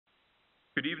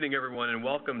Good evening, everyone, and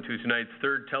welcome to tonight's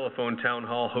third telephone town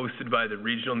hall hosted by the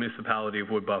Regional Municipality of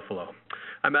Wood Buffalo.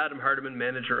 I'm Adam Hardiman,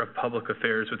 Manager of Public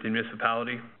Affairs with the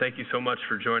municipality. Thank you so much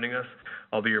for joining us.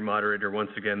 I'll be your moderator once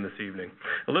again this evening.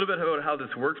 A little bit about how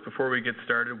this works before we get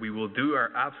started. We will do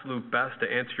our absolute best to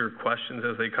answer your questions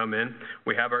as they come in.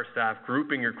 We have our staff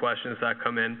grouping your questions that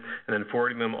come in and then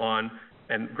forwarding them on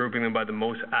and grouping them by the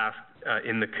most asked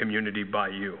in the community by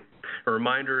you. A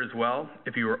reminder as well,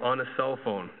 if you are on a cell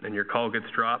phone and your call gets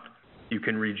dropped, you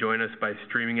can rejoin us by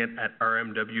streaming it at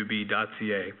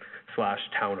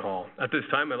rmwb.ca/townhall. At this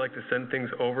time, I'd like to send things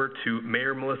over to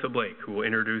Mayor Melissa Blake, who will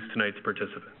introduce tonight's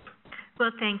participants.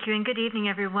 Well, thank you, and good evening,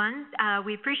 everyone.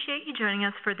 We appreciate you joining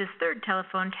us for this third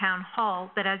telephone town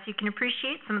hall, but as you can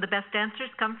appreciate, some of the best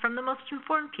answers come from the most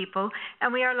informed people,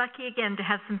 and we are lucky again to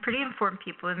have some pretty informed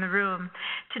people in the room.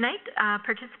 Tonight,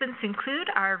 participants include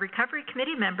our Recovery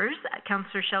Committee members,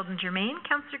 Councillor Sheldon Germain,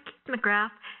 Councillor Keith McGrath,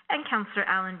 and Councillor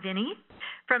Alan Vinney.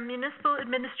 From Municipal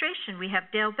Administration, we have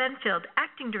Dale Benfield,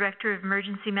 Acting Director of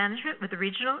Emergency Management with the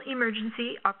Regional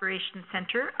Emergency Operations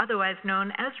Centre, otherwise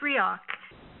known as REOC.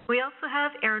 We also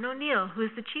have Aaron O'Neill, who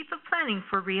is the Chief of Planning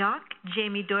for REOC,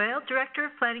 Jamie Doyle, Director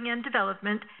of Planning and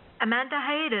Development, Amanda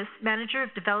Hiatus, Manager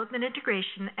of Development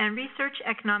Integration and Research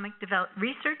Economic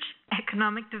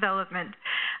Development,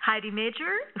 Heidi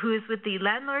Major, who is with the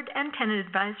Landlord and Tenant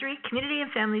Advisory, Community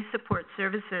and Family Support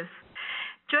Services.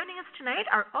 Joining us tonight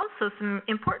are also some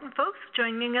important folks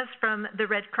joining us from the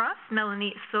Red Cross,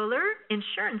 Melanie Solar,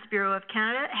 Insurance Bureau of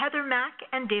Canada, Heather Mack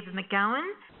and David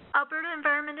McGowan. Alberta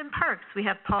Environment and Parks, we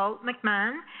have Paul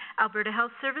McMahon. Alberta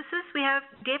Health Services, we have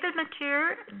David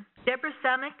Mateer, Deborah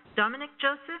Samick, Dominic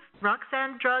Joseph,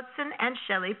 Roxanne Drodson, and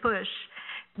Shelley Push.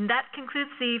 And that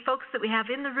concludes the folks that we have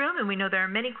in the room, and we know there are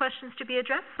many questions to be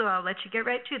addressed, so I'll let you get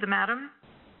right to them, Adam.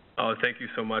 Oh, thank you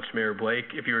so much, Mayor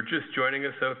Blake. If you are just joining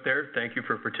us out there, thank you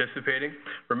for participating.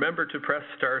 Remember to press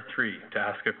 *3 to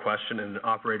ask a question, and an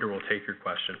operator will take your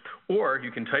question. Or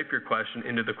you can type your question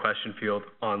into the question field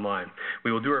online.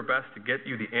 We will do our best to get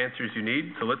you the answers you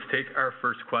need, so let's take our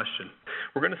first question.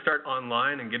 We're going to start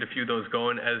online and get a few of those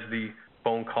going as the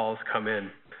phone calls come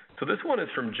in. So this one is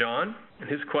from John, and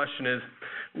his question is,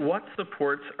 what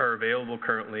supports are available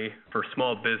currently for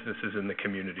small businesses in the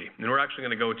community? And we're actually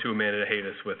going to go to Amanda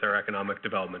Hiatus with our Economic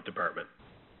Development Department.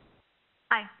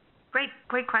 Hi. Great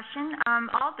question.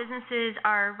 All businesses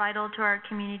are vital to our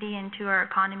community and to our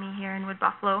economy here in Wood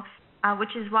Buffalo,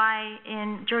 which is why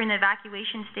during the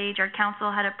evacuation stage, our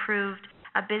council had approved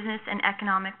a business and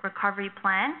economic recovery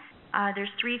plan.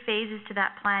 There's 3 phases to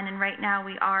that plan, and right now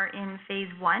we are in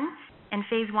phase 1. And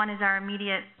phase 1 is our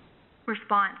immediate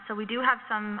response. So we do have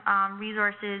some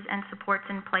resources and supports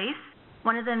in place,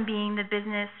 one of them being the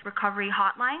Business Recovery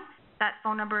Hotline. That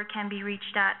phone number can be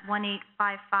reached at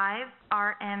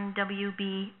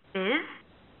 1-855-RMWB-BIZ.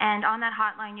 And on that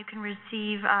hotline, you can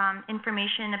receive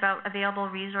information about available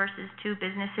resources to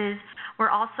businesses. We're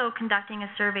also conducting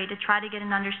a survey to try to get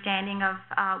an understanding of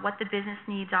what the business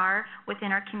needs are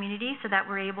within our community so that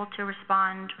we're able to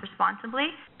respond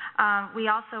responsibly. We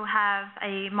also have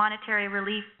a monetary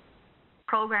relief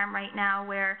program right now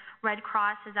where Red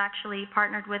Cross has actually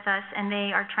partnered with us, and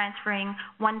they are transferring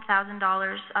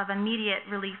 $1,000 of immediate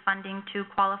relief funding to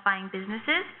qualifying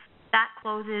businesses. That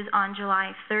closes on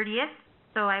July 30th.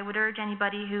 So I would urge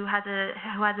anybody who has a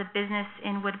business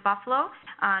in Wood Buffalo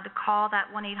to call that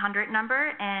 1-800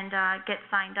 number and get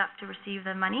signed up to receive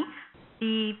the money.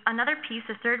 The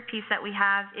third piece that we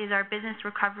have is our Business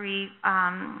Recovery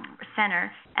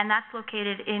Center, and that's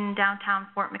located in downtown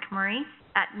Fort McMurray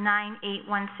at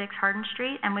 9816 Hardin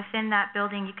Street. And within that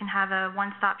building, you can have a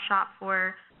one-stop shop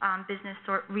for business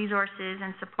resources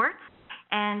and supports.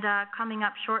 And coming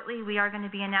up shortly, we are going to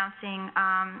be announcing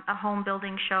a home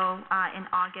building show in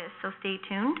August, so stay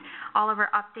tuned. All of our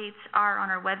updates are on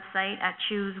our website at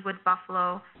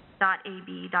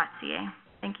choosewoodbuffalo.ab.ca.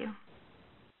 Thank you.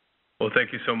 Well,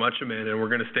 thank you so much, Amanda. And we're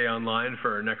going to stay online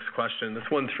for our next question. This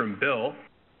one's from Bill.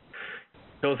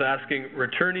 Bill's asking,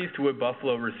 returnees to Wood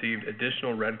Buffalo received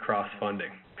additional Red Cross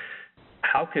funding.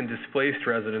 How can displaced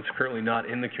residents currently not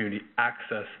in the community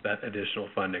access that additional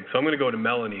funding? So I'm going to go to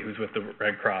Melanie, who's with the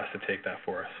Red Cross, to take that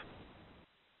for us.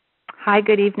 Hi,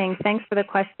 good evening. Thanks for the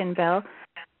question, Bill.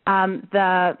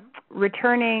 The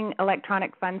returning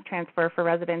electronic funds transfer for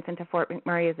residents into Fort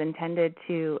McMurray is intended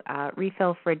to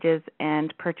refill fridges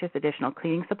and purchase additional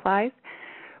cleaning supplies.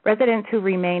 Residents who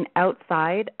remain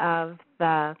outside of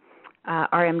the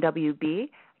RMWB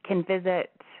can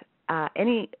visit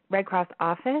any Red Cross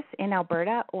office in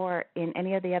Alberta or in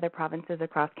any of the other provinces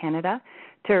across Canada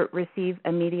to receive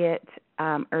immediate,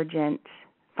 urgent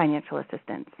financial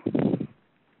assistance.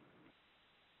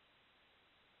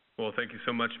 Well, thank you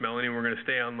so much, Melanie. We're going to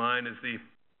stay online as the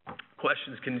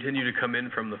questions continue to come in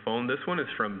from the phone. This one is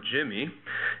from Jimmy,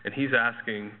 and he's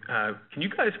asking, can you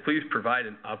guys please provide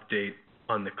an update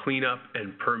on the cleanup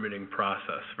and permitting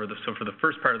process? For the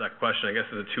first part of that question, I guess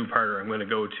is a two-parter. I'm going to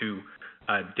go to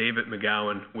David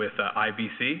McGowan with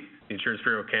IBC, the Insurance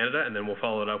Bureau of Canada, and then we'll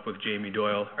follow it up with Jamie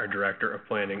Doyle, our Director of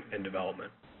Planning and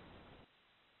Development.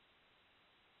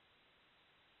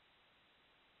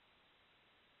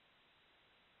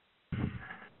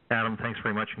 Adam, thanks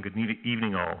very much, and good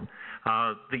evening, all.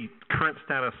 The current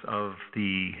status of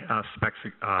the specs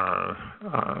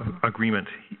agreement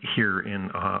here in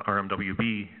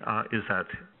RMWB is that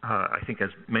I think, as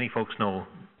many folks know,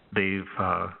 they've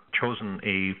chosen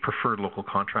a preferred local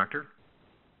contractor,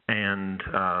 and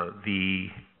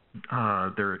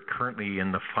they're currently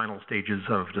in the final stages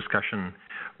of discussion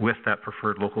with that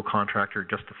preferred local contractor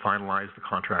just to finalize the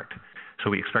contract. So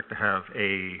we expect to have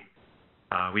a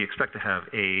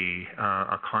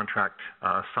contract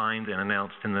signed and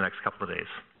announced in the next couple of days.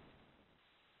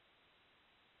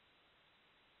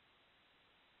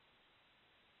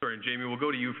 Sorry, Jamie, we'll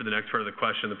go to you for the next part of the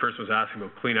question. The person was asking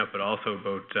about cleanup, but also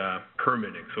about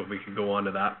permitting. So if we could go on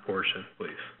to that portion,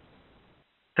 please.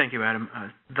 Thank you, Adam.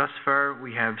 Thus far,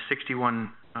 we have 61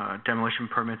 demolition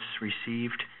permits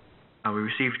received. We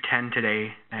received 10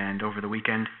 today, and over the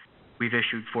weekend, we've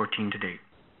issued 14 to date.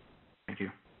 Thank you.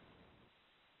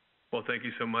 Well, thank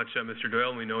you so much, Mr.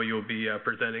 Doyle. We know you'll be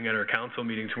presenting at our council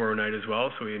meeting tomorrow night as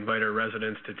well, so we invite our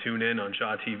residents to tune in on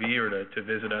Shaw TV or to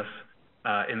visit us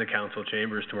in the council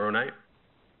chambers tomorrow night.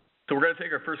 So we're going to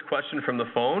take our first question from the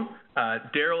phone.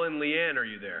 Daryl and Leanne, are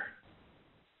you there?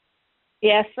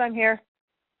 Yes, I'm here.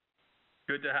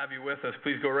 Good to have you with us.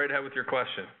 Please go right ahead with your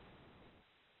question.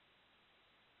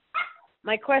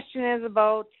 My question is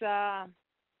about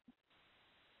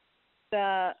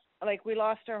we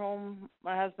lost our home.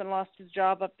 My husband lost his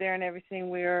job up there and everything.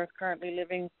 We are currently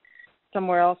living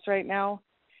somewhere else right now.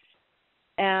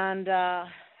 And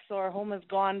so our home is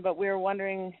gone, but we were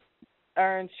wondering,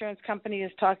 our insurance company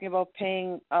is talking about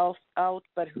paying us out,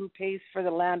 but who pays for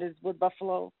the land? Is Wood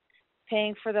Buffalo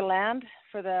paying for the land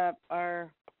for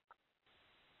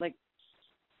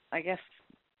I guess,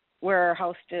 where our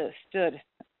house stood?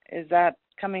 Is that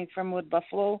coming from Wood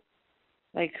Buffalo?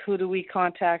 Like, who do we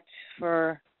contact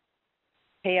for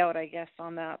payout, I guess,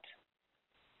 on that?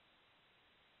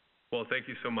 Well, thank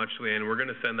you so much, Leanne. We're going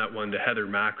to send that one to Heather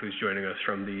Mack, who's joining us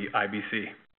from the IBC.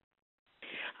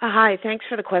 Hi, thanks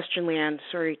for the question, Leanne.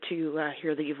 Sorry to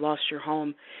hear that you've lost your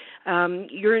home.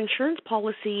 Your insurance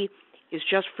policy is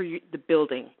just for the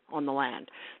building on the land.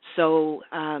 So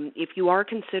if you are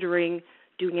considering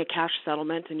doing a cash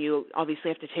settlement, and you obviously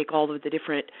have to take all of the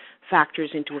different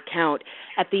factors into account,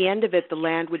 at the end of it, the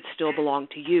land would still belong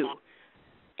to you.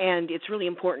 And it's really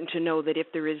important to know that if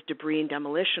there is debris and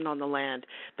demolition on the land,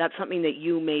 that's something that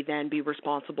you may then be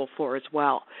responsible for as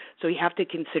well. So you have to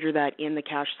consider that in the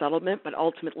cash settlement, but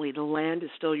ultimately the land is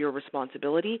still your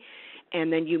responsibility,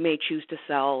 and then you may choose to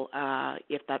sell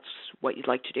if that's what you'd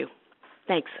like to do.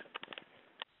 Thanks.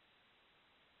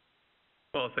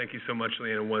 Well, thank you so much,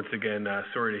 Leanne. And once again,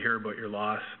 sorry to hear about your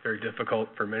loss. Very difficult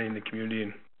for many in the community,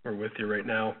 and we're with you right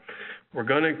now. We're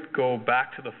going to go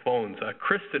back to the phones.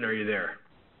 Kristen, are you there?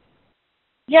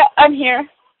 Yeah, I'm here.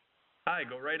 Hi,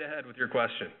 go right ahead with your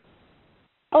question.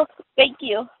 Oh, thank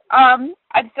you. I'm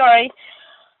sorry.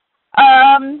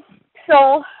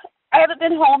 So I haven't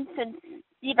been home since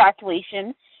the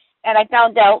evacuation, and I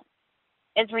found out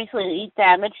it's recently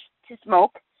damaged to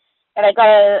smoke, and I got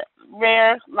a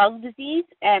rare lung disease,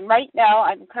 and right now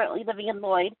I'm currently living in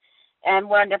Lloyd, and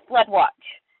we're under flood watch,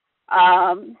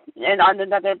 and on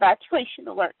another evacuation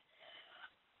alert.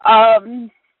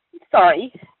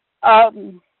 Sorry.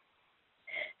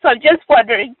 So I'm just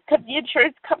wondering, because the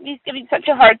insurance company is giving such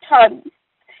a hard time.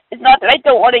 It's not that I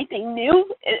don't want anything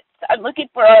new. I'm looking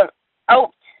for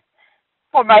out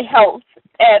for my health,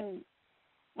 and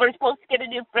we're supposed to get a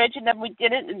new fridge, and then we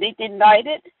didn't, and they denied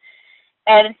it.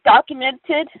 And it's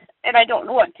documented, and I don't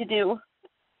know what to do.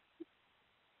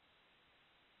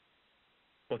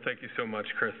 Well, thank you so much,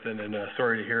 Kristen, and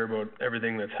sorry to hear about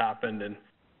everything that's happened. And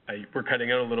we're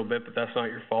cutting out a little bit, but that's not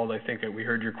your fault. I think that we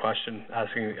heard your question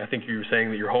asking. I think you were saying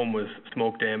that your home was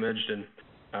smoke damaged,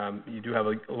 and you do have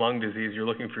a lung disease. You're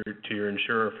looking to your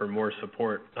insurer for more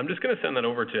support. I'm just going to send that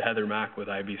over to Heather Mack with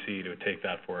IBC to take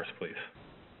that for us, please.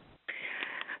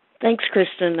 Thanks,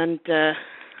 Kristen, and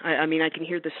I mean, I can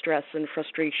hear the stress and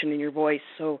frustration in your voice.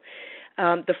 So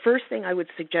the first thing I would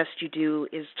suggest you do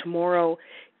is tomorrow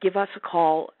give us a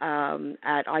call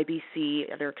at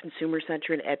IBC at our Consumer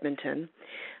Center in Edmonton,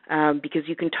 because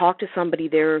you can talk to somebody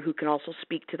there who can also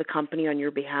speak to the company on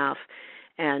your behalf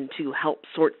and to help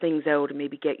sort things out and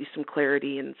maybe get you some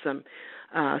clarity and some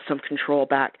control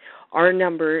back. Our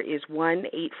number is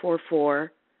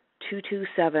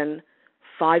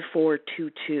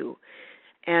 1-844-227-5422.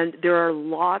 And there are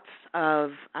lots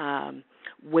of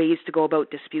ways to go about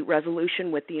dispute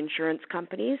resolution with the insurance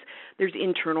companies. There's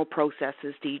internal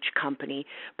processes to each company,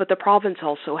 but the province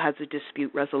also has a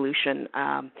dispute resolution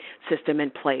system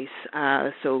in place,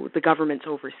 so the government's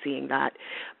overseeing that.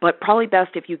 But probably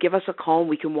best if you give us a call and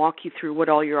we can walk you through what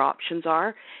all your options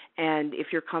are, and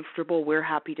if you're comfortable, we're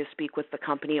happy to speak with the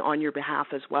company on your behalf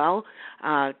as well,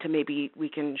 to maybe we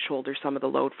can shoulder some of the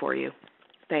load for you.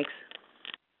 Thanks.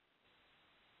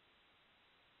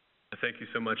 Thank you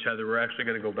so much, Heather. We're actually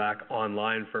going to go back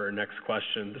online for our next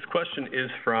question. This question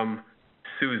is from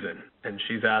Susan, and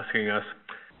she's asking us,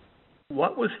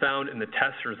 what was found in the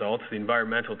test results, the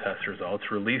environmental test results,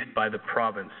 released by the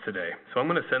province today? So I'm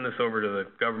going to send this over to the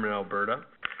government of Alberta,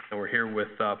 and we're here with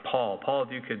Paul. Paul,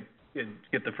 if you could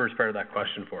get the first part of that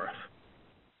question for us.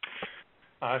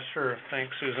 Sure.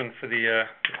 Thanks, Susan, for the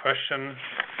question.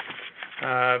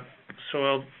 So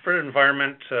Alberta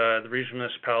Environment, the regional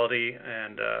municipality,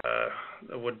 and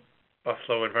the Wood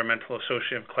Buffalo Environmental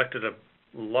Association have collected a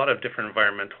lot of different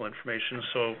environmental information.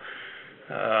 So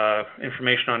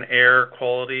information on air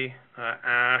quality,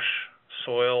 ash,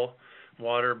 soil,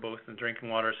 water, both in the drinking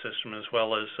water system as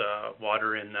well as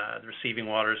water in the receiving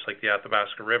waters like the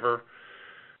Athabasca River.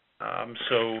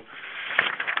 So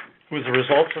with the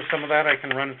results of some of that, I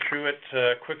can run through it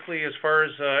quickly. As far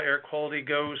as air quality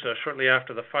goes, shortly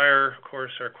after the fire, of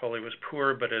course, air quality was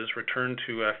poor, but has returned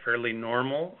to fairly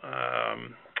normal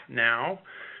now.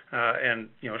 And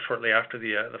shortly after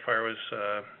the fire was,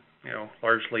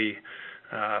 largely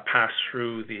passed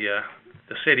through the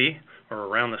city or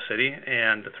around the city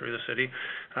and through the city.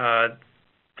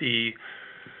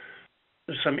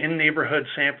 Some in-neighborhood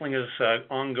sampling is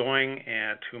ongoing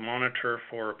and to monitor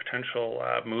for potential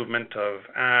movement of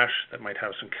ash that might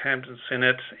have some contaminants in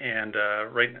it. And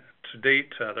right to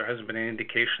date, there hasn't been any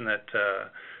indication that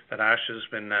ash has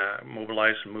been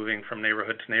mobilized and moving from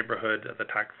neighborhood to neighborhood. The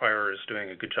TAC fire is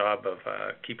doing a good job of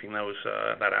keeping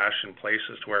that ash in place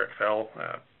as to where it fell,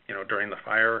 during the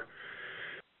fire.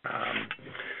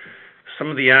 Some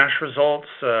of the ash results,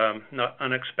 not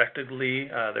unexpectedly,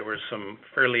 there were some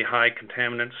fairly high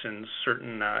contaminants in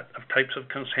certain types of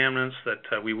contaminants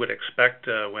that we would expect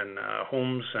when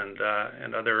homes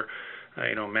and other,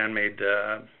 man-made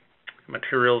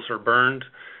materials are burned.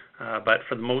 But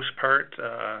for the most part,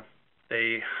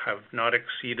 they have not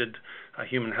exceeded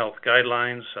human health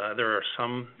guidelines. There are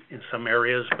some in some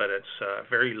areas, but it's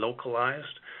very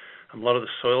localized. A lot of the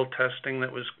soil testing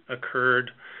that was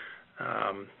occurred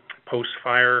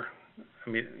post-fire,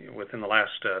 within the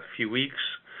last few weeks,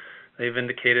 they've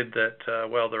indicated that,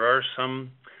 there are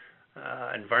some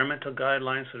environmental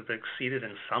guidelines that have been exceeded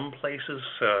in some places.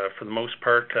 For the most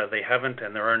part, they haven't,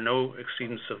 and there are no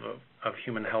exceedance of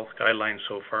human health guidelines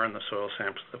so far in the soil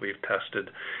samples that we've tested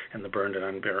in the burned and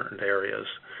unburned areas.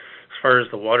 As far as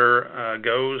the water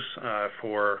goes,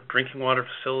 for drinking water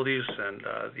facilities, and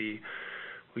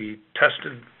we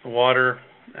tested the water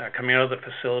coming out of the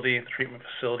facility, the treatment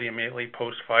facility, immediately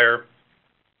post-fire.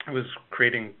 It was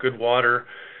creating good water.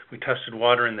 We tested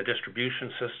water in the distribution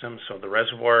system, so the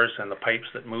reservoirs and the pipes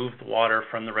that move the water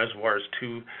from the reservoirs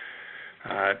to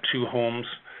homes,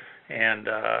 and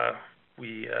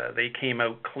they came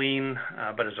out clean.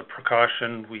 But as a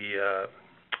precaution, the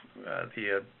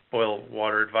boil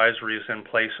water advisory is in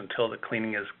place until the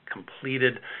cleaning is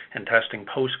completed, and testing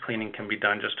post-cleaning can be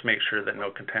done just to make sure that no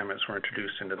contaminants were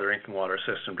introduced into the drinking water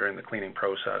system during the cleaning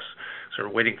process. So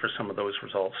we're waiting for some of those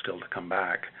results still to come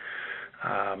back.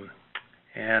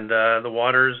 And the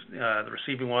waters, the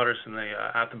receiving waters in the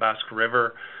Athabasca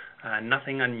River,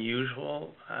 nothing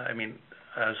unusual.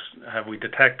 As have we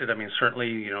detected,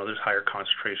 certainly, there's higher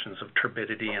concentrations of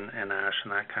turbidity and ash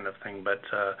and that kind of thing, but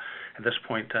at this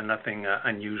point, nothing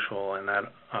unusual, and that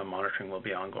monitoring will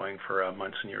be ongoing for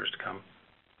months and years to come.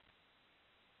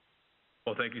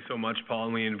 Well, thank you so much, Paul,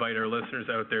 and we invite our listeners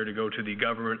out there to go to the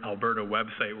Government Alberta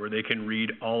website where they can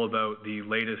read all about the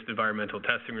latest environmental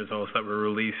testing results that were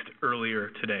released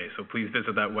earlier today. So please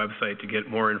visit that website to get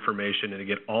more information and to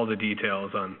get all the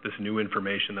details on this new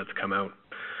information that's come out.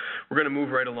 We're going to move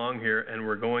right along here, and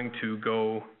we're going to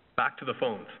go back to the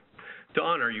phones.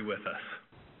 Dawn, are you with us?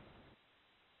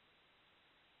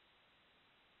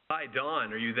 Hi,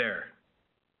 Dawn, are you there?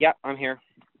 Yeah, I'm here.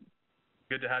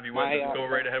 Good to have you with us. Go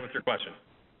right ahead with your question.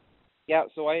 Yeah,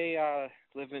 so I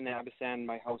live in Abisan.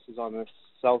 My house is on the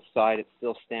south side. It's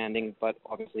still standing, but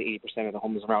obviously 80% of the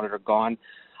homes around it are gone.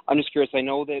 I'm just curious. I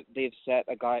know that they've set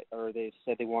they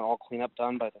said they want all cleanup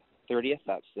done by the 30th.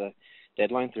 That's the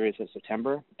deadline, 30th of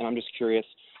September. And I'm just curious,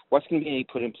 what's going to be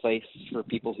put in place for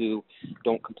people who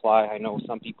don't comply? I know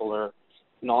some people are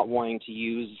not wanting to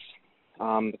use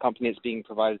the company that's being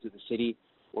provided to the city,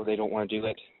 or they don't want to do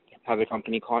it, have the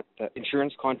company, the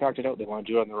insurance contracted out, they want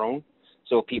to do it on their own.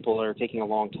 So if people are taking a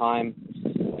long time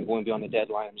and going beyond the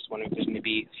deadline, I'm just wondering if there's going to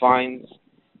be fines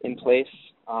in place,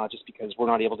 just because we're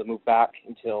not able to move back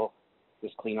until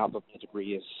this cleanup of the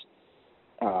debris is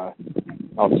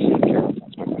obviously taken care of.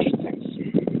 That's my question. Thanks.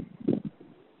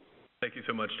 Thank you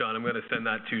so much, John. I'm going to send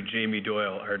that to Jamie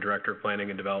Doyle, our Director of Planning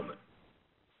and Development.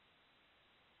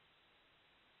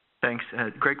 Thanks.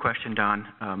 Great question, Don.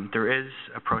 There is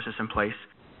a process in place,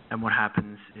 and what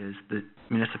happens is the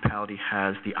municipality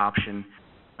has the option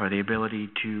or the ability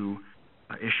to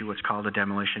issue what's called a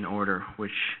demolition order,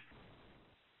 which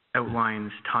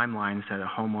outlines timelines that a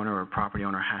homeowner or a property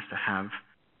owner has to have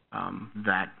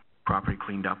that property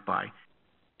cleaned up by.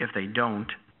 If they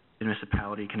don't, the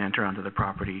municipality can enter onto the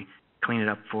property, clean it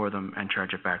up for them, and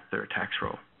charge it back to their tax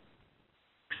roll.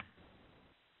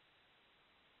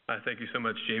 Thank you so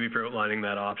much, Jamie, for outlining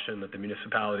that option that the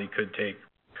municipality could take.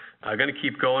 I'm going to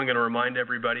keep going. I'm going to remind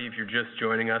everybody, if you're just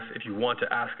joining us, if you want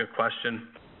to ask a question,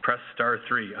 press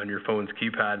 *3 on your phone's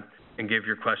keypad and give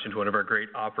your question to one of our great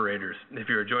operators. If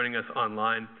you are joining us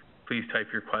online, please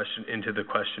type your question into the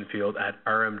question field at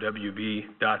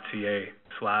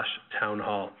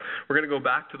rmwb.ca/townhall. We're going to go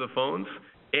back to the phones.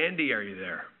 Andy, are you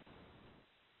there?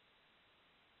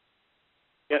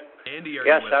 Yep. Andy, are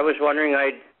yes, you I was wondering,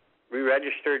 I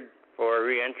re-registered for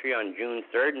re-entry on June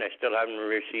 3rd, and I still haven't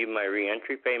received my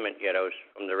re-entry payment yet. I was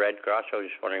from the Red Cross. I was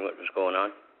just wondering what was going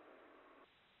on.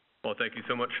 Well, thank you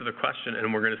so much for the question,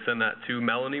 and we're going to send that to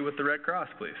Melanie with the Red Cross,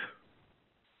 please.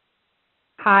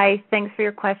 Hi, thanks for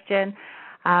your question.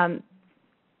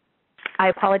 I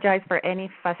apologize for any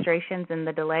frustrations in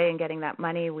the delay in getting that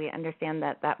money. We understand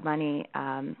that that money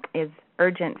is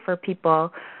urgent for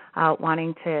people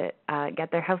wanting to get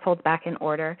their households back in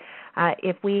order.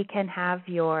 If we can have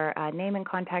your name and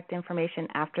contact information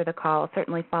after the call, I'll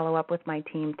certainly follow up with my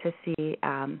team to see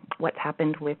what's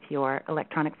happened with your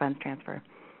electronic funds transfer.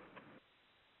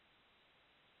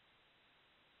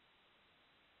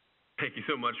 Thank you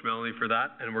so much, Melanie, for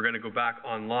that. And we're going to go back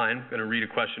online. I'm going to read a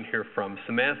question here from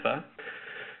Samantha.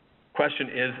 Question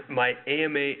is, my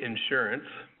AMA insurance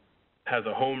has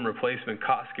a home replacement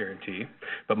cost guarantee,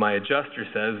 but my adjuster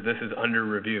says this is under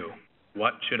review.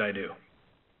 What should I do?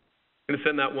 I'm going to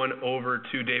send that one over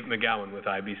to Dave McGowan with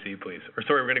IBC, please. Or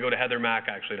sorry, we're going to go to Heather Mack,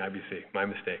 actually, in IBC. My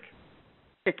mistake.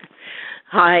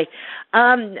 Hi.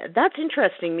 That's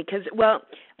interesting because, well,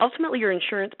 ultimately your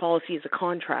insurance policy is a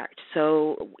contract.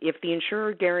 So if the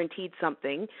insurer guaranteed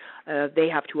something, they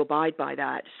have to abide by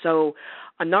that. So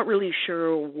I'm not really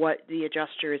sure what the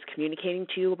adjuster is communicating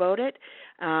to you about it.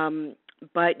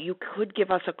 But you could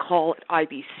give us a call at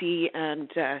IBC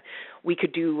and we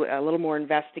could do a little more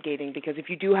investigating, because if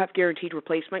you do have guaranteed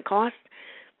replacement costs,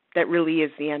 that really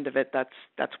is the end of it. That's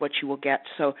what you will get.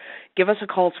 So give us a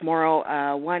call tomorrow,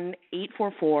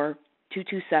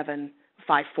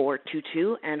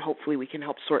 1-844-227-5422, and hopefully we can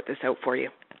help sort this out for you.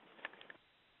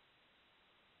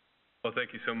 Well,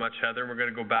 thank you so much, Heather. We're going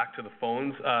to go back to the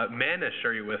phones. Manish,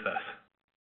 are you with us?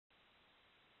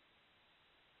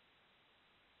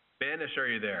 Manish, are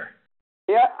you there?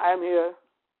 Yeah, I'm here.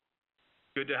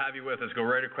 Good to have you with us. Go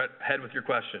right ahead with your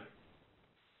question.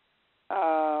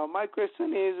 My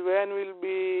question is, when will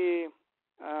be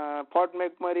Fort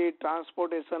McMurray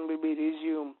transportation will be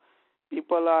resumed?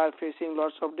 People are facing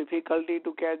lots of difficulty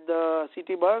to catch the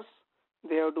city bus.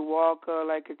 They have to walk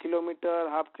like a kilometer,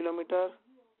 half kilometer.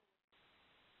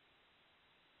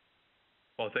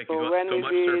 Well, thank you so so much. when will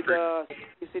be the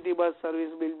city bus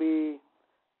service will be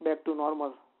back to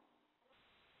normal?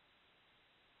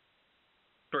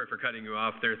 Sorry for cutting you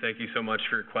off there. Thank you so much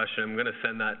for your question. I'm going to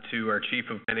send that to our Chief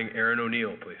of Planning, Erin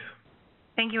O'Neill, please.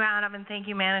 Thank you, Adam, and thank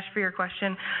you, Manish, for your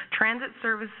question. Transit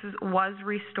services was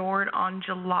restored on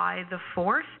July the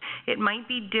 4th. It might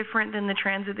be different than the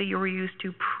transit that you were used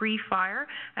to pre-fire,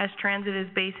 as transit is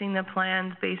basing the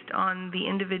plans based on the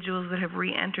individuals that have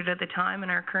re-entered at the time in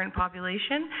our current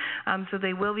population. So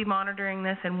they will be monitoring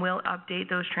this and will update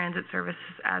those transit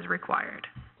services as required.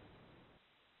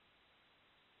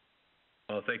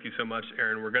 Well, thank you so much,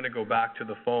 Erin. We're going to go back to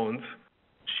the phones.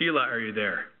 Sheila, are you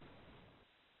there?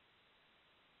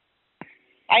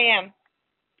 I am.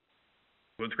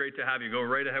 Well, it's great to have you. Go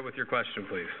right ahead with your question,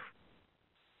 please.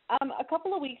 A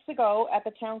couple of weeks ago at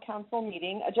the town council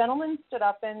meeting, a gentleman stood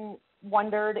up and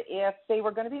wondered if they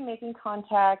were going to be making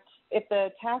contact, if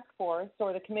the task force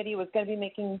or the committee was going to be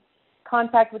making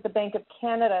contact with the Bank of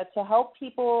Canada to help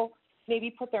people maybe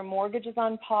put their mortgages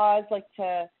on pause, like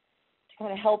to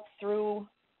kind of help through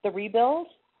the rebuild?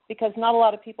 Because not a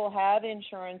lot of people have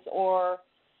insurance or,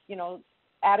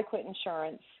 adequate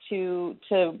insurance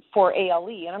for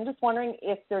ALE. And I'm just wondering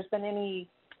if there's been any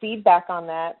feedback on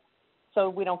that so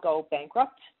we don't go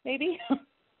bankrupt, maybe?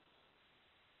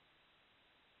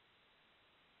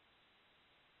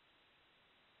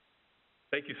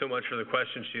 Thank you so much for the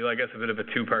question, Sheila. I guess a bit of a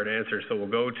two-part answer. So we'll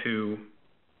go to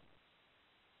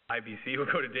IBC.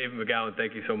 We'll go to David McGowan.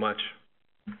 Thank you so much.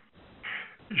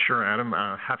 Sure, Adam.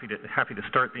 Happy to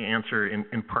start the answer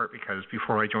in part because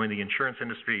before I joined the insurance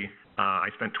industry, I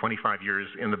spent 25 years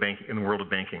in the world of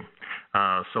banking.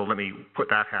 So let me put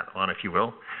that hat on, if you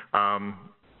will.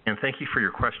 And thank you for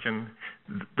your question.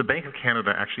 The Bank of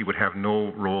Canada actually would have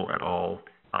no role at all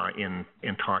in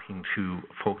talking to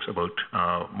folks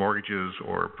about mortgages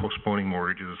or postponing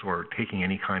mortgages or taking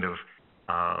any kind of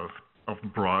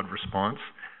broad response.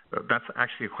 That's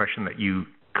actually a question that you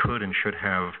could and should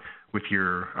have with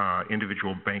your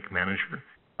individual bank manager,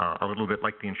 a little bit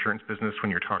like the insurance business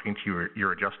when you're talking to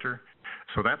your adjuster.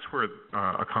 So that's where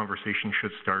a conversation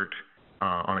should start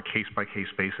on a case-by-case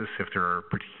basis if there are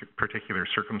particular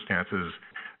circumstances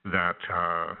that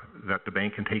the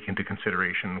bank can take into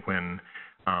consideration when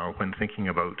thinking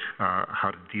about how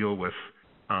to deal with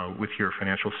your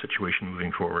financial situation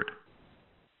moving forward.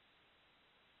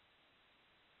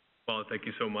 Well, thank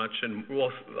you so much. And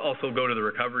we'll also go to the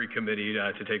Recovery Committee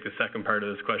to take the second part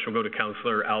of this question. We'll go to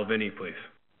Councillor Al Vinnie, please.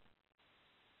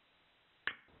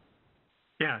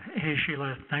 Yeah. Hey,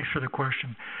 Sheila. Thanks for the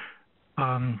question.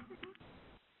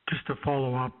 Just to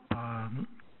follow up,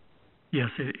 yes,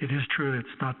 it is true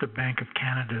it's not the Bank of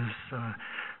Canada's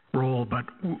role, but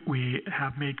we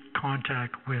have made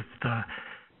contact with the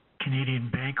Canadian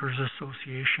Bankers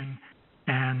Association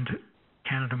and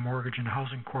Canada Mortgage and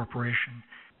Housing Corporation,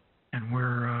 and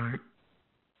we're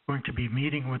going to be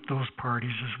meeting with those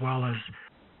parties as well as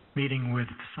meeting with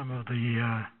some of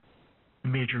the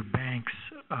major banks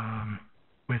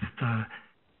with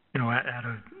at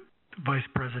a vice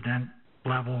president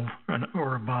level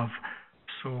or above.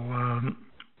 So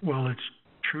while it's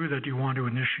true that you want to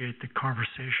initiate the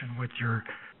conversation with your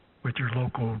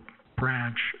local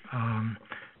branch,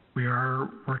 we are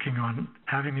working on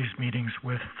having these meetings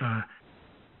with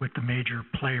the major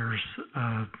players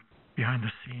behind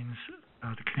the scenes,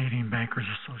 the Canadian Bankers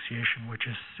Association, which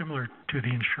is similar to the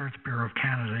Insurance Bureau of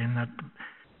Canada in that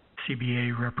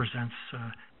CBA represents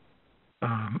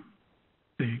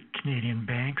the Canadian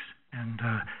banks, and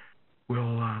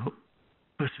will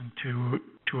listen to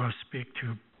us speak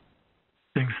to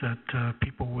things that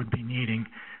people would be needing,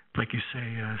 like you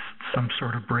say, some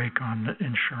sort of break on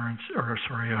insurance,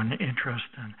 on interest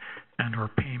and or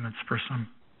payments for some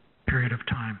period of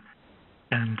time.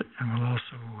 And we'll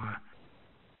also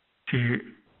see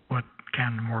what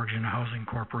Canada Mortgage and Housing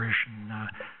Corporation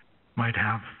might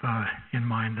have in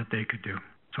mind that they could do.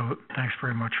 So thanks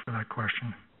very much for that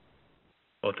question.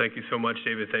 Well, thank you so much,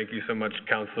 David. Thank you so much,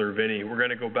 Councillor Vinnie. We're going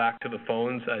to go back to the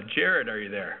phones. Jared, are you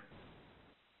there?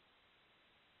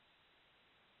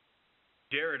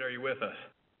 Jared, are you with us?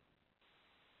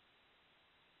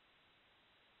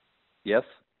 Yes.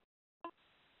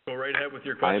 Go right ahead with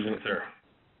your question, sir.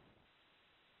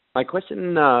 My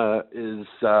question is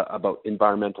about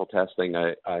environmental testing.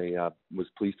 I was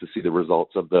pleased to see the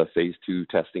results of the Phase 2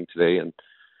 testing today, and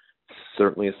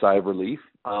certainly a sigh of relief.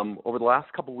 Over the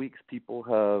last couple of weeks, people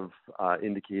have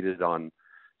indicated on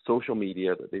social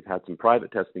media that they've had some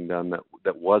private testing done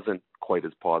that wasn't quite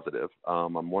as positive.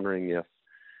 I'm wondering if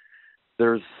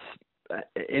there's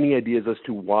any ideas as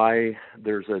to why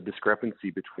there's a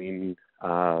discrepancy between,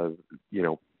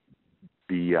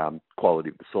 the quality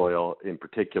of the soil in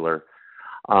particular.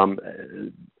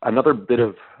 Another bit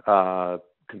of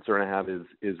concern I have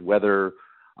is whether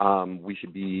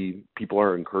people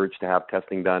are encouraged to have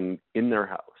testing done in their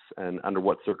house, and under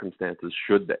what circumstances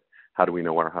should they? How do we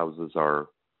know our houses are,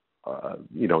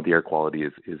 the air quality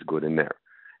is good in there?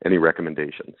 Any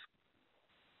recommendations?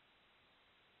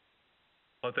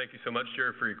 Well, thank you so much,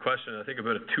 Jared, for your question. I think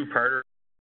about a two-parter.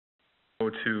 Go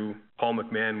to Paul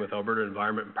McMahon with Alberta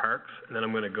Environment and Parks, and then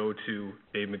I'm going to go to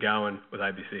Dave McGowan with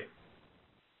IBC.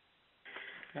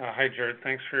 Hi, Jared.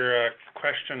 Thanks for your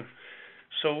question.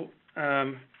 So,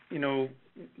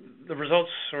 the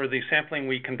results or the sampling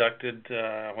we conducted,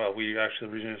 we actually,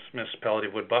 the regional municipality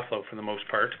of Wood Buffalo for the most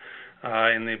part,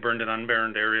 in the burned and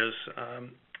unburned areas,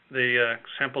 they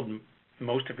sampled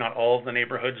most, if not all, of the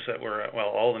neighborhoods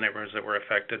all the neighborhoods that were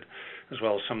affected, as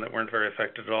well as some that weren't very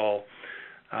affected at all.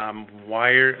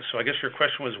 So I guess your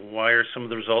question was, why are some of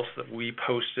the results that we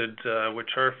posted,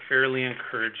 which are fairly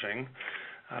encouraging,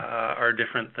 are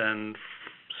different than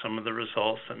some of the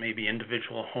results that maybe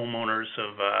individual homeowners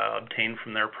have obtained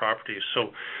from their properties.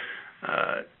 So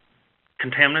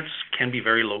contaminants can be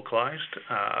very localized.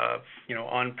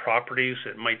 On properties,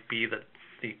 it might be that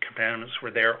the contaminants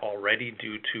were there already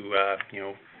due to,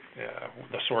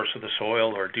 the source of the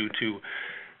soil, or due to,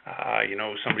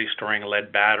 somebody storing a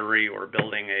lead battery or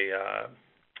building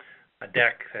a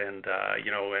deck and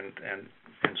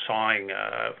sawing,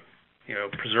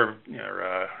 preserved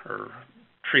or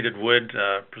treated wood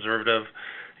preservative,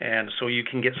 and so you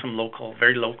can get some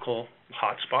very local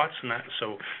hot spots in that.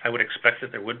 So I would expect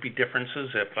that there would be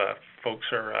differences if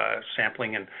folks are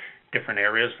sampling in different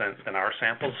areas than our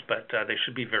samples, but they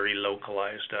should be very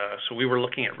localized. So we were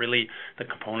looking at really the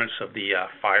components of the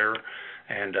fire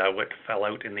and what fell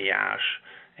out in the ash,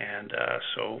 and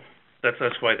so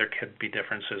that's why there could be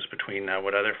differences between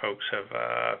what other folks have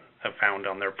found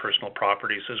on their personal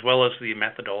properties, as well as the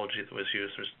methodology that was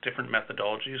used. There's different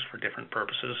methodologies for different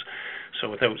purposes. So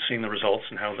without seeing the results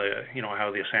and how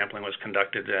the sampling was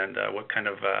conducted and what kind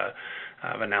of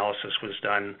analysis was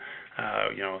done,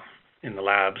 in the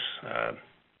labs,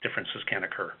 differences can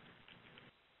occur.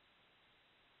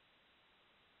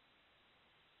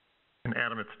 And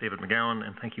Adam, it's David McGowan,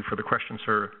 and thank you for the question,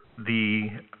 sir.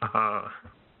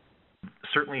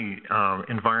 Certainly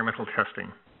environmental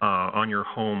testing on your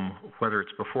home, whether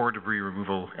it's before debris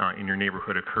removal in your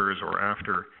neighborhood occurs or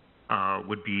after,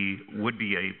 would be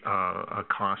a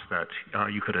cost that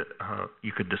you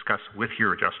could discuss with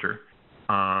your adjuster,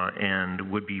 and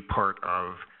would be part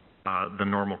of the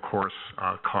normal course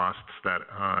costs that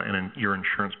your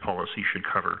insurance policy should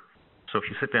cover. So if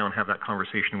you sit down and have that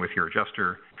conversation with your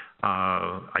adjuster,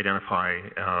 identify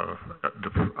a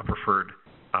preferred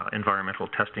environmental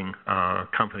testing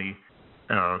company,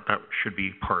 that should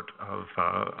be part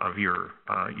of your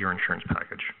insurance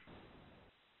package.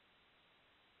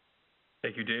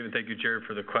 Thank you, David. Thank you, Jared,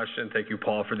 for the question. Thank you,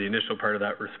 Paul, for the initial part of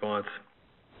that response.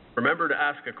 Remember to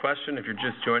ask a question. If you're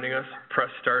just joining us, press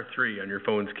 *3 on your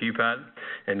phone's keypad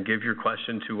and give your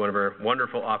question to one of our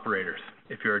wonderful operators.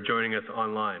 If you are joining us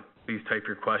online, please type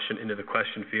your question into the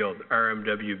question field,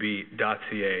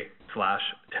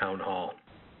 rmwb.ca/townhall.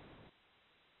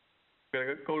 We're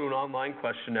going to go to an online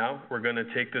question now. We're going to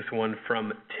take this one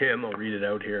from Tim. I'll read it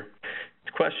out here.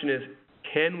 His question is,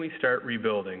 can we start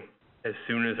rebuilding as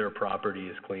soon as our property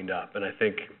is cleaned up? And I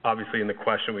think, obviously, in the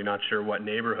question, we're not sure what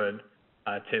neighborhood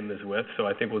Tim is with, so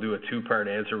I think we'll do a two-part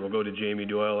answer. We'll go to Jamie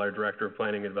Doyle, our Director of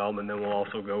Planning and Development, and then we'll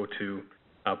also go to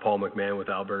Paul McMahon with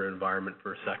Alberta Environment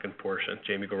for a second portion.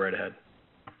 Jamie, go right ahead.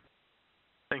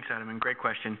 Thanks, Adam, and great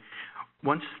question.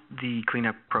 Once the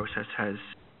cleanup process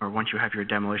once you have your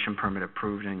demolition permit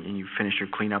approved and you finish your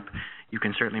cleanup, you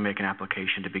can certainly make an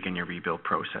application to begin your rebuild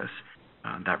process.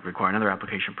 That requires another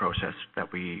application process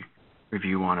that we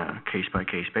review on a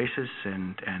case-by-case basis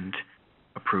and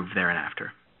approve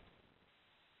thereafter.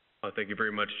 Thank you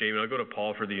very much, Jamie. I'll go to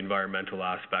Paul for the environmental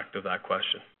aspect of that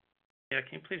question. Yeah,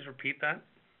 can you please repeat that?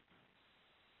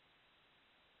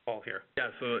 Paul here. Yeah,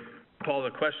 so Paul,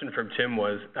 the question from Tim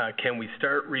was, can we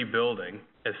start rebuilding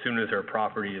as soon as our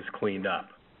property is cleaned up?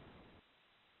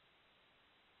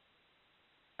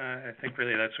 I think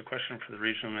really that's a question for the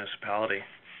regional municipality.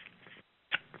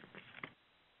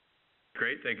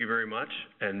 Great, thank you very much.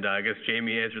 And I guess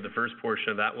Jamie answered the first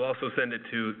portion of that. We'll also send it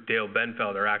to Dale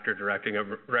Benfeld, our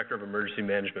Director of Emergency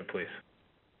Management, please.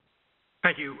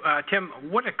 Thank you. Tim,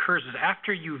 what occurs is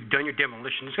after you've done your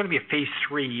demolition, there's going to be a Phase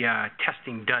 3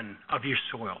 testing done of your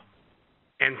soil.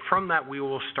 And from that, we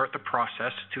will start the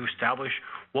process to establish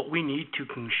what we need to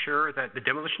ensure that the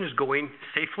demolition is going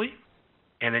safely.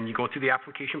 And then you go through the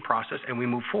application process and we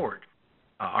move forward.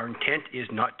 Our intent is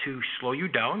not to slow you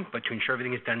down, but to ensure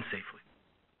everything is done safely.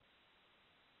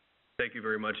 Thank you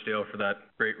very much, Dale, for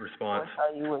that great response.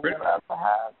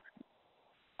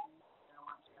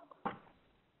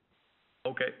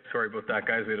 Okay, sorry about that,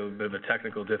 guys. We had a bit of a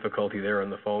technical difficulty there on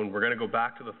the phone. We're going to go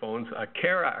back to the phones.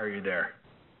 Kara, are you there?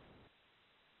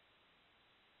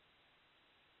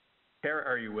 Kara,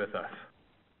 are you with us?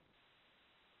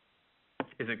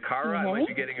 Is it Kara? I might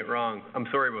be getting it wrong. I'm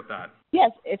sorry about that.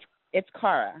 Yes, it's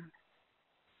Kara.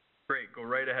 Great. Go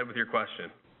right ahead with your question.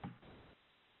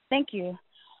 Thank you.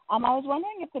 I was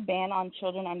wondering if the ban on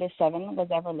children under 7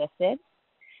 was ever lifted.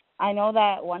 I know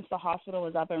that once the hospital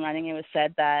was up and running, it was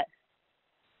said that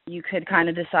you could kind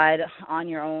of decide on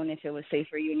your own if it was safe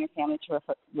for you and your family to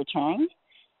return.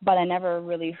 But I never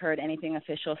really heard anything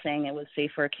official saying it was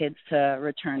safe for kids to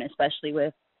return, especially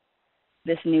with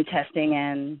this new testing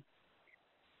and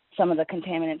some of the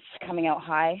contaminants coming out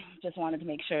high. Just wanted to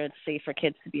make sure it's safe for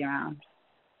kids to be around.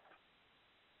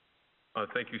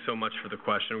 Thank you so much for the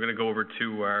question. We're going to go over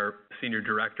to our Senior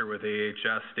Director with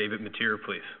AHS, David Mateer,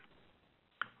 please.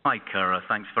 Hi, Kara.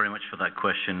 Thanks very much for that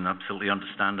question. Absolutely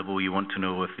understandable. You want to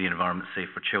know if the environment's safe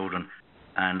for children.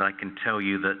 And I can tell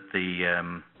you that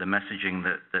the messaging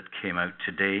that came out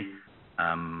today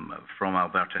from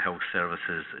Alberta Health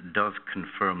Services does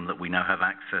confirm that we now have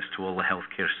access to all the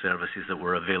healthcare services that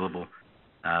were available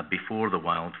before the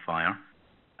wildfire.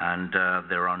 And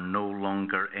there are no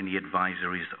longer any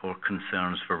advisories or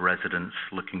concerns for residents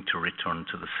looking to return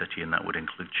to the city, and that would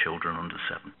include children under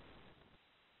 7.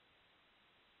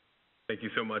 Thank you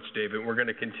so much, David. We're going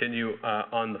to continue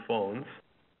on the phones.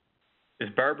 Is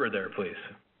Barbara there, please?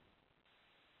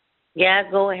 Yeah,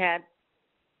 go ahead.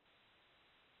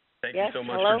 Thank you so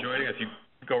much for joining us. You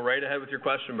go right ahead with your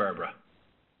question, Barbara.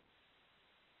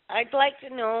 I'd like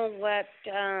to know what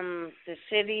the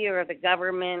city or the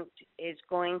government is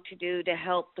going to do to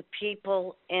help the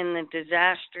people in the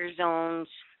disaster zones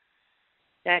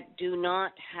that do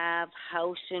not have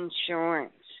house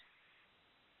insurance.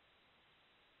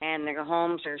 And their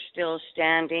homes are still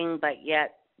standing, but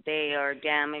yet they are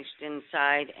damaged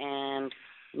inside and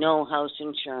no house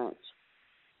insurance.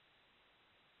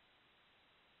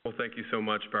 Well, thank you so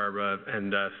much, Barbara,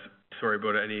 and sorry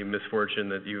about any misfortune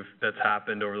that's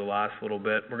happened over the last little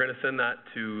bit. We're going to send that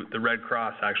to the Red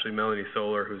Cross, actually. Melanie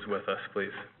Solar, who's with us, please.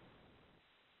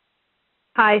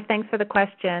 Hi, thanks for the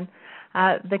question.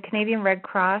 The Canadian Red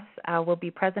Cross will be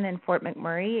present in Fort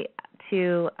McMurray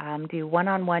to do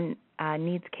one-on-one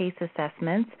needs case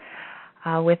assessments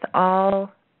with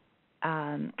all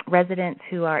residents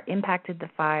who are impacted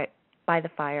by the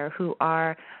fire who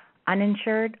are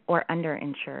uninsured or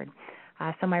underinsured.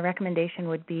 So my recommendation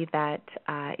would be that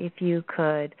if you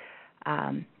could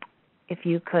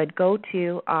go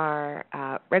to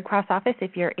our Red Cross office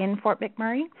if you're in Fort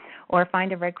McMurray, or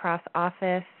find a Red Cross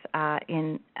office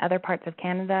in other parts of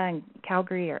Canada, in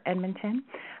Calgary or Edmonton,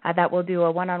 that will do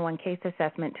a one-on-one case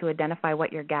assessment to identify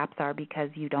what your gaps are because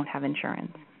you don't have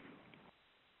insurance.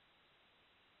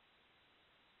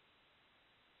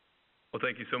 Well,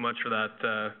 thank you so much for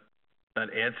that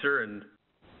answer, and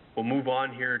we'll move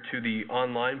on here to the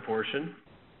online portion.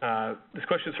 This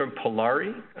question is from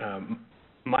Polari.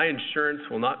 My insurance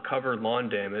will not cover lawn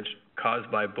damage caused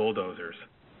by bulldozers.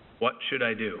 What should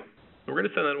I do? We're going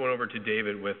to send that one over to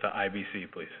David with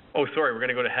IBC, please. Oh, sorry, we're going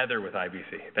to go to Heather with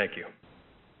IBC. Thank you.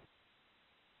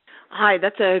 Hi,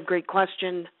 that's a great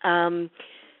question. As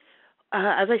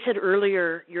I said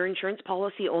earlier, your insurance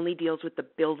policy only deals with the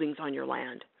buildings on your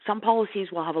land. Some policies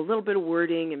will have a little bit of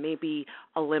wording and maybe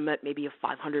a limit, maybe of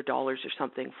 $500 or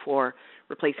something for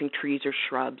replacing trees or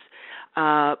shrubs.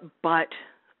 But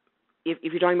if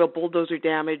you're talking about bulldozer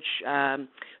damage,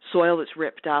 soil that's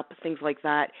ripped up, things like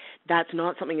that, that's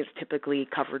not something that's typically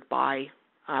covered by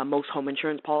most home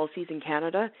insurance policies in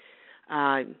Canada.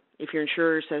 If your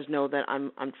insurer says no, then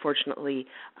unfortunately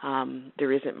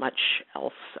there isn't much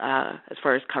else as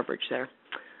far as coverage there.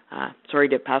 Sorry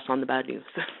to pass on the bad news.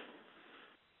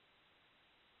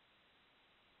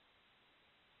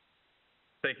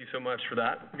 Thank you so much for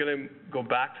that. I'm going to go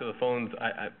back to the phones.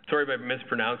 Sorry if I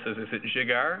mispronounced this. Is it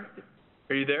Jigar?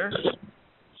 Are you there?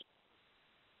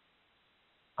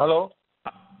 Hello.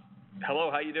 Hello,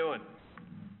 how you doing?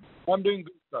 I'm doing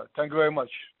good, sir. Thank you very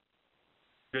much.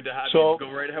 Good to have you.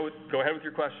 Go ahead with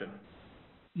your question.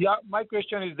 Yeah, my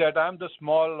question is that I'm the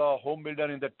small home builder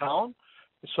in the town.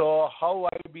 So how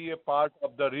I be a part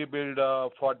of the rebuild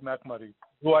Fort McMurray?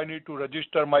 Do I need to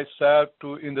register myself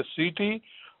in the city,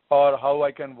 or how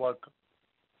I can work?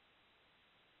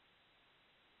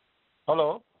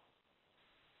 Hello?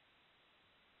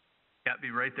 Yeah,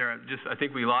 be right there. I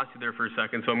think we lost you there for a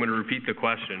second, so I'm going to repeat the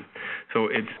question. So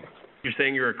you're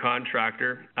saying you're a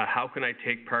contractor. How can I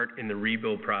take part in the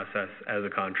rebuild process as a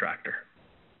contractor?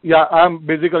 Yeah, I'm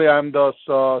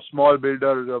the small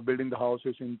builder building the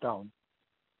houses in town.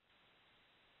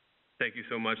 Thank you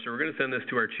so much. So we're going to send this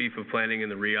to our Chief of Planning in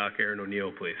the REOC, Aaron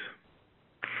O'Neill, please.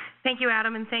 Thank you,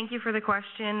 Adam, and thank you for the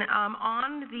question.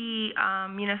 On the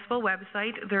municipal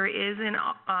website, there is an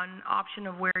option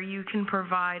of where you can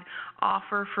provide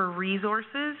offer for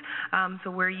resources, so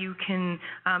where you can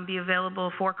be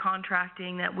available for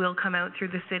contracting that will come out through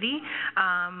the city.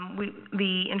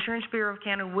 The Insurance Bureau of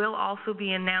Canada will also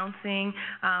be announcing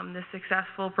the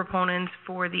successful proponents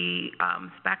for the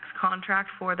specs contract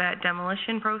for that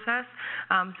demolition process,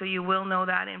 so you will know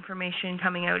that information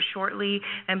coming out shortly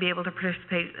and be able to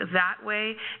participate that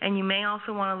way. And you may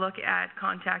also want to look at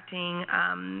contacting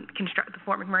the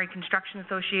Fort McMurray Construction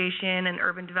Association and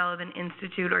Urban Development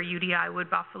Institute, or UDI Wood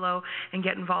Buffalo, and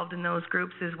get involved in those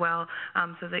groups as well,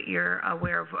 so that you're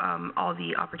aware of all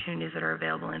the opportunities that are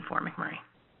available in Fort McMurray.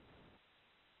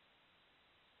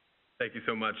 Thank you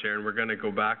so much, Aaron. We're going to go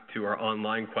back to our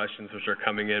online questions, which are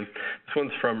coming in. This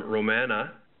one's from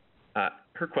Romana.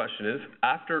 Her question is,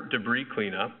 after debris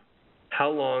cleanup, how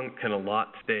long can a lot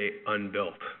stay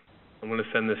unbuilt? I'm going to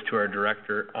send this to our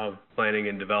Director of Planning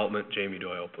and Development, Jamie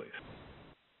Doyle, please.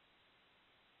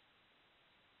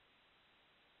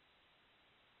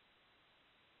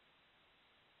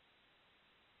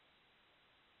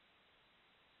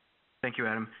 Thank you,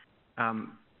 Adam.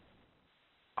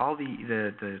 All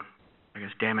the I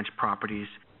guess damaged properties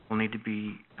will need to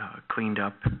be cleaned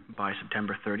up by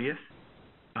September 30th,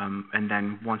 and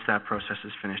then once that process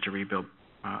is finished, a rebuild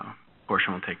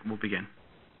portion will begin.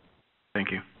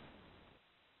 Thank you.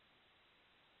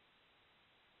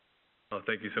 Well,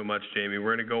 thank you so much, Jamie.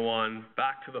 We're going to go on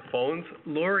back to the phones.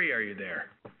 Lori, are you there?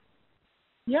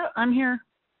 Yeah, I'm here.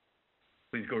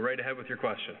 Please go right ahead with your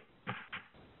question.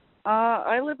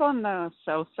 I live on the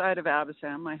south side of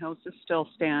Abbotsford. My house is still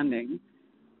standing.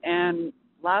 And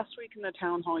last week in the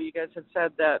town hall, you guys had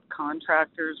said that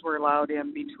contractors were allowed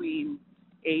in between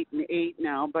 8 and 8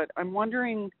 now. But I'm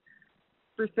wondering,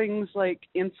 for things like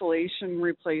insulation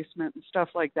replacement and stuff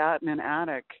like that in an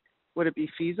attic, would it be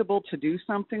feasible to do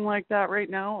something like that right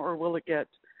now, or will it get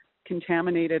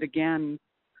contaminated again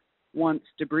once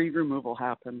debris removal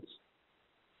happens?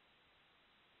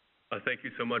 Thank you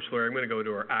so much, Larry. I'm going to go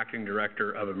to our Acting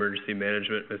Director of Emergency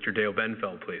Management, Mr. Dale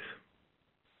Benfeld, please.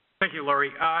 Thank you, Laurie.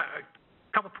 A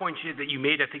couple points here that you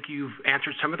made. I think you've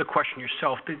answered some of the question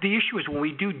yourself. The issue is when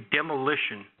we do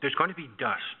demolition, there's going to be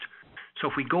dust. So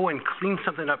if we go and clean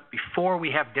something up before we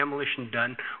have demolition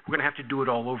done, we're going to have to do it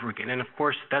all over again. And, of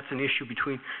course, that's an issue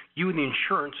between you and the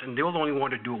insurance, and they'll only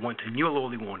want to do it once, and you'll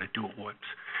only want to do it once.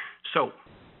 So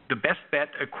the best bet,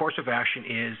 a course of action,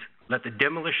 is let the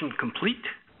demolition complete.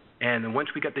 And then once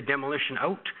we get the demolition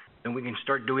out, then we can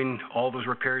start doing all those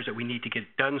repairs that we need to get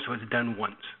done so it's done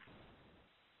once.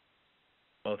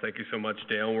 Well, thank you so much,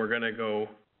 Dale. We're going to go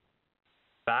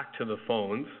back to the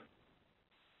phones.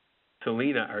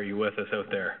 Selena, are you with us out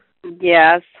there?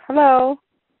 Yes. Hello.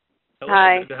 Hello.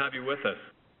 Hi. Good to have you with us.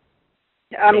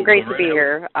 Great to be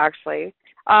here, actually.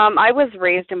 I was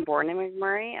raised and born in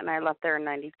McMurray, and I left there in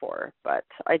 '94, but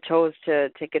I chose to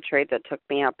take a trade that took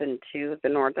me up into the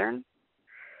northern.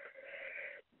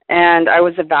 And I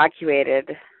was evacuated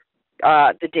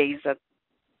the days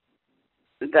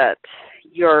that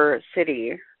your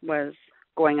city was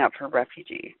going up for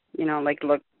refugee. You know, like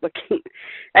looking.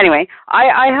 Anyway,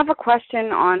 I have a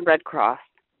question on Red Cross.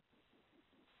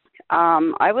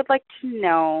 I would like to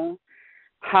know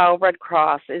how Red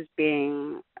Cross is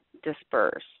being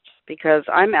dispersed, because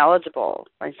I'm eligible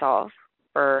myself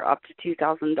for up to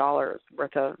 $2,000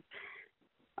 worth of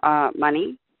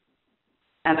money.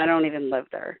 And I don't even live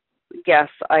there. Yes,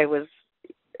 I was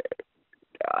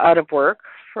out of work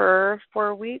for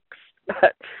 4 weeks,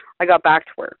 but I got back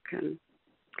to work and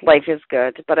life is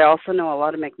good. But I also know a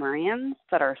lot of McMurrians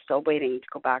that are still waiting to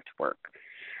go back to work.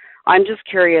 I'm just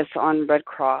curious on Red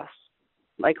Cross,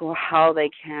 like how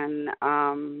they can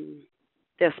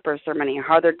disperse their money,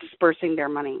 how they're dispersing their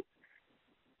money.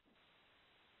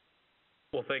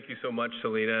 Well, thank you so much,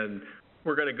 Selena. And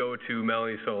we're going to go to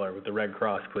Melanie Solar with the Red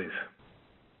Cross, please.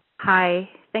 Hi,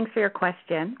 thanks for your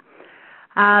question.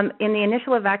 In the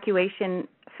initial evacuation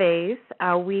phase,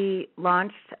 we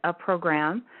launched a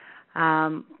program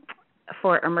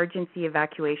for emergency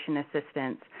evacuation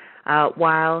assistance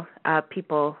while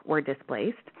people were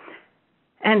displaced.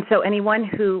 And so anyone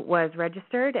who was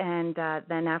registered and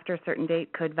then after a certain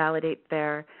date could validate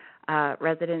their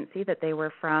residency, that they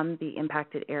were from the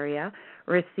impacted area,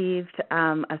 received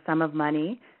a sum of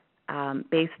money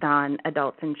based on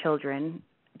adults and children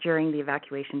during the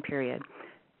evacuation period.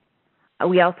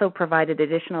 We also provided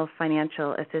additional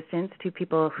financial assistance to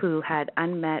people who had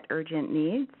unmet urgent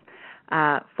needs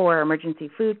for emergency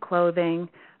food, clothing,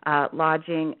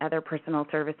 lodging, other personal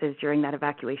services during that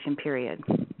evacuation period.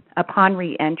 Upon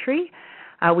re-entry,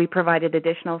 we provided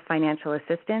additional financial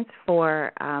assistance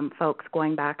for folks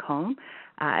going back home.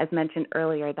 As mentioned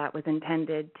earlier, that was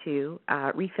intended to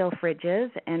refill fridges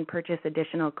and purchase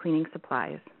additional cleaning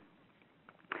supplies.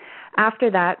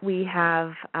 After that, we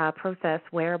have a process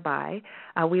whereby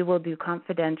we will do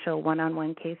confidential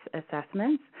one-on-one case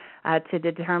assessments to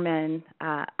determine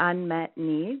unmet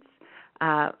needs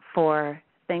for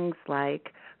things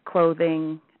like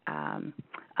clothing,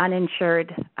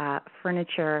 uninsured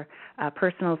furniture,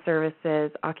 personal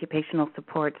services, occupational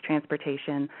supports,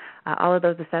 transportation. All of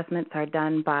those assessments are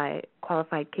done by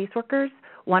qualified caseworkers,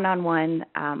 one-on-one,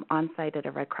 on-site at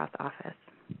a Red Cross office.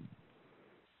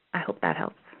 I hope that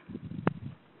helps.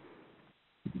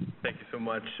 Thank you so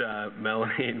much,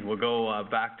 Melanie. We'll go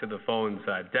back to the phones.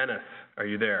 Dennis, are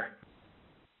you there?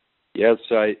 Yes,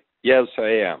 I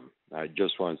am. I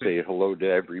just want to say hello to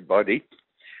everybody.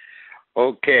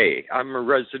 Okay, I'm a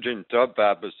resident of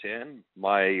Abasan.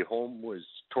 My home was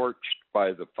torched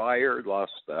by the fire,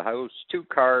 lost the house, 2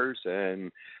 cars, and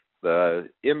the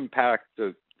impact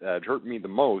that hurt me the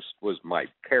most was my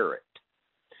parrot.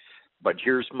 But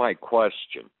here's my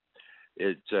question.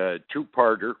 It's a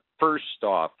 2-parter. First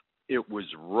off, it was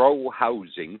row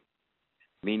housing,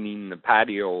 meaning the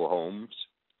patio homes.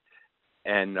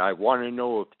 And I want to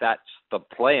know if that's the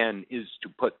plan, is to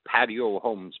put patio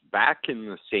homes back in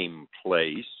the same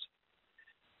place,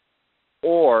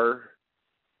 or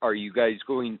are you guys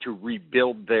going to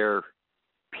rebuild there,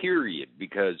 period?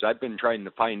 Because I've been trying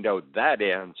to find out that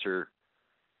answer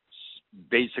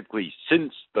basically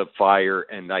since the fire,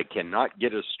 and I cannot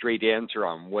get a straight answer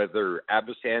on whether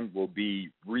Abasan will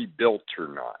be rebuilt or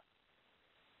not.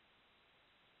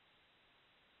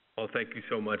 Well, thank you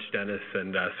so much, Dennis,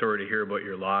 and sorry to hear about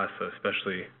your loss,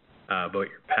 especially about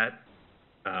your pet.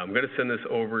 I'm going to send this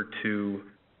over to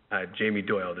Jamie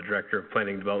Doyle, the Director of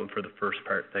Planning and Development, for the first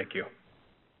part. Thank you.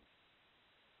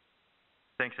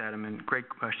 Thanks, Adam, and great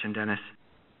question, Dennis.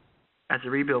 As the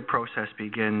rebuild process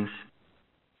begins,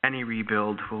 any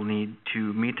rebuild will need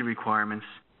to meet the requirements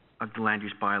of the land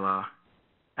use bylaw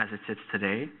as it sits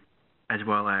today, as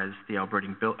well as the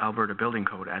Alberta Building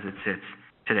Code as it sits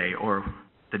today, or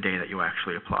the day that you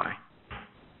actually apply.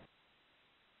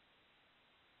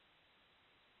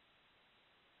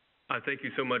 Thank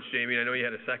you so much, Jamie. I know you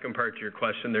had a second part to your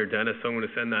question there, Dennis, so I'm going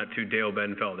to send that to Dale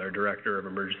Benfeld, our Director of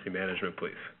Emergency Management,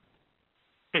 please.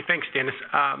 Hey, thanks, Dennis.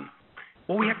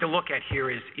 What we have to look at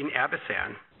here is in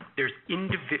Abasan, there's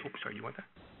individual. Sorry, you want that?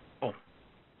 Oh,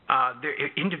 there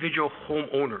individual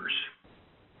homeowners.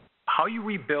 How you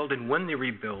rebuild and when they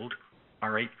rebuild, all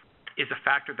right, is a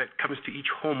factor that comes to each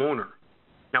homeowner.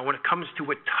 Now, when it comes to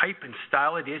what type and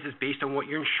style it is based on what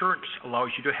your insurance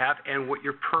allows you to have and what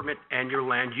your permit and your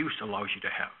land use allows you to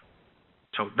have.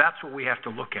 So that's what we have to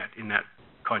look at in that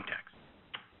context.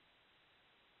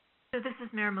 So this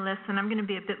is Mayor Melissa, and I'm going to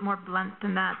be a bit more blunt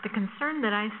than that. The concern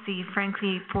that I see,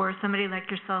 frankly, for somebody like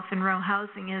yourself in row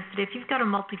housing is that if you've got a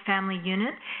multifamily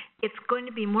unit, it's going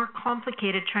to be more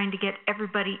complicated trying to get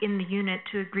everybody in the unit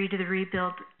to agree to the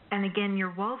rebuild. And again,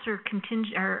 your walls are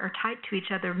tied to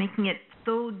each other, making it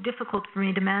so difficult for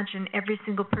me to imagine every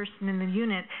single person in the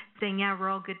unit saying, yeah, we're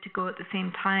all good to go at the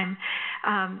same time.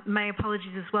 My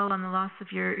apologies as well on the loss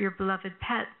of your beloved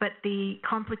pet, but the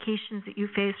complications that you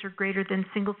face are greater than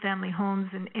single-family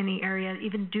homes in any area.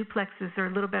 Even duplexes are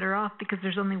a little better off because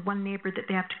there's only one neighbor that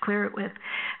they have to clear it with.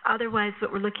 Otherwise,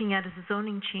 what we're looking at is a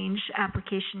zoning change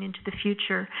application into the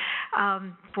future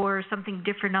for something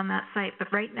different on that site.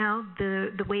 But right now,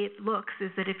 the way it looks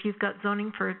is that if you've got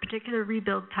zoning for a particular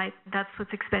rebuild type, that's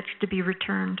what's expected to be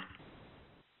returned.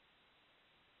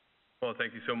 Well,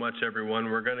 thank you so much, everyone.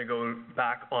 We're going to go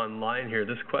back online here.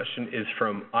 This question is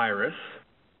from Iris.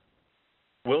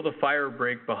 Will the fire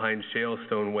break behind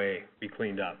Shalestone Way be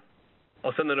cleaned up?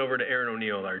 I'll send that over to Erin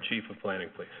O'Neill, our Chief of Planning,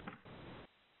 please.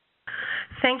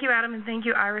 Thank you, Adam, and thank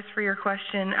you, Iris, for your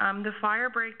question. The fire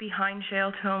break behind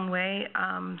Shalestone Way,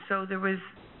 so there was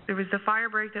the fire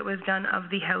break that was done of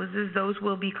the houses. Those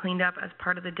will be cleaned up as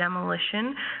part of the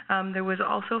demolition. There was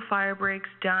also fire breaks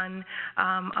done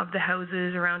of the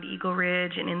houses around Eagle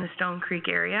Ridge and in the Stone Creek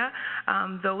area.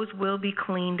 Those will be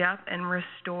cleaned up and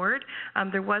restored.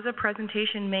 There was a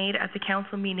presentation made at the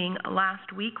council meeting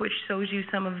last week which shows you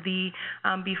some of the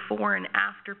before and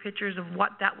after pictures of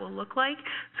what that will look like.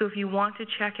 So if you want to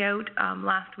check out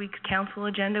last week's council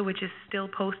agenda, which is still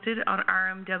posted on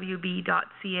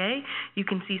rmwb.ca, you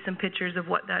can see some pictures of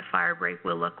what that fire break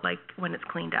will look like when it's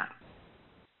cleaned up.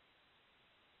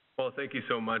 Well, thank you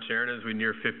so much, Erin. As we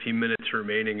near 15 minutes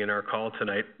remaining in our call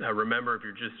tonight, remember, if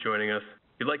you're just joining us,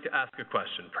 if you'd like to ask a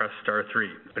question, press *3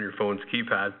 on your phone's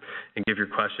keypad and give your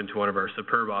question to one of our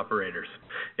superb operators.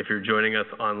 If you're joining us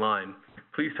online,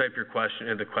 please type your question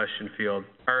in the question field,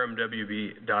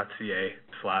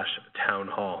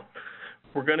 rmwb.ca/townhall.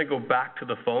 We're going to go back to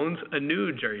the phones.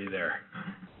 Anuj, are you there?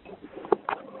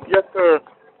 Yes, sir.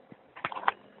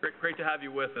 Great to have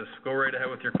you with us. Go right ahead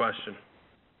with your question.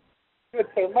 Good,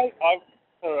 sir. I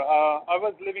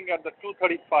was living at the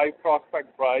 235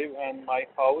 Prospect Drive, and my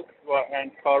house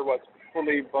and car was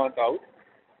fully burnt out.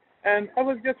 And I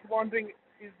was just wondering,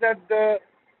 is that the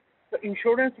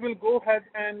insurance will go ahead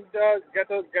and get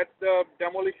the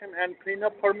demolition and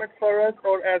cleanup permit for us,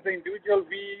 or as an individual,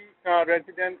 we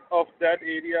residents of that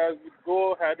area would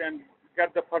go ahead and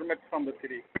get the permit from the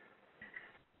city?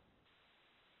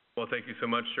 Well, thank you so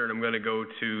much, sir. And I'm going to go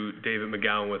to David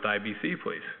McGowan with IBC,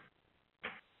 please.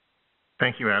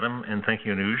 Thank you, Adam, and thank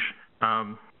you,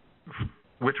 Anuj.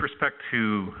 with respect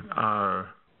to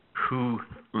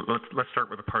let's start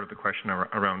with a part of the question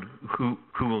around who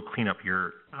will clean up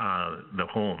your the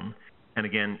home. And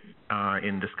again,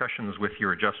 in discussions with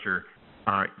your adjuster,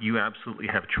 you absolutely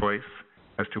have choice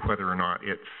as to whether or not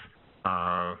it's,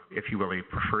 if you will, a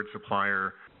preferred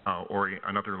supplier or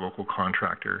another local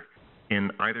contractor. In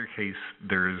either case,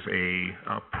 there's a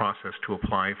process to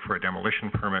apply for a demolition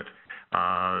permit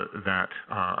that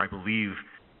I believe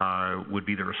would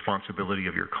be the responsibility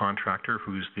of your contractor,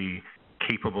 who's the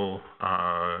capable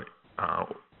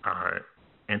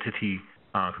entity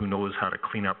who knows how to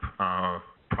clean up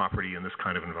property in this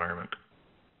kind of environment.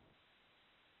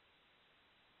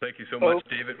 Thank you so much,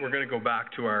 David. We're going to go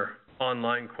back to our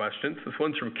online questions. This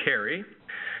one's from Carrie.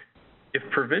 If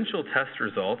provincial test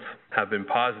results have been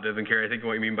positive, and Carrie, I think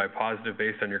what you mean by positive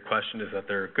based on your question is that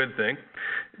they're a good thing,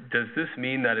 does this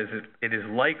mean that it is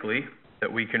likely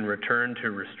that we can return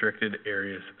to restricted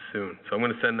areas soon? So I'm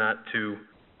going to send that to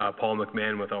Paul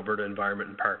McMahon with Alberta Environment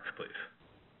and Parks, please.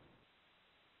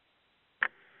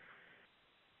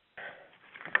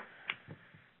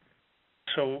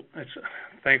 So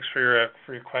thanks for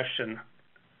your question.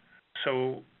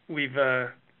 So we've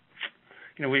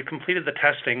completed the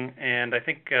testing, and I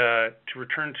think to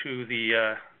return to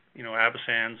the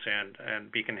Abasans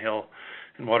and Beacon Hill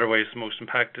and waterways, the most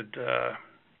impacted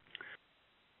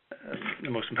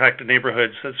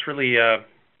neighborhoods, that's really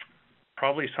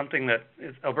probably something that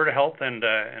Alberta Health and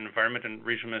Environment and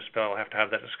Regional Municipal will have to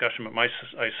have that discussion. But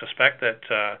I suspect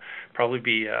that probably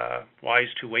be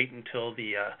wise to wait until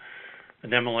the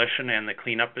demolition and the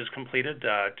cleanup is completed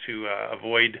to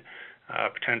avoid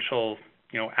potential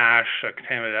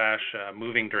contaminated ash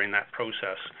moving during that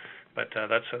process. But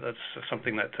that's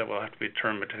something that will have to be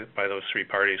determined by those three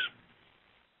parties.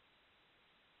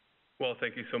 Well,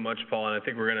 thank you so much, Paul. And I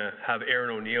think we're going to have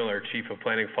Aaron O'Neill, our Chief of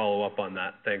Planning, follow up on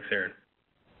that. Thanks, Aaron.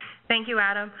 Thank you,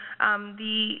 Adam.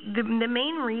 The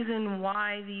main reason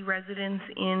why the residents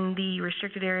in the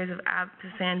restricted areas of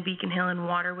Abasan, Beacon Hill, and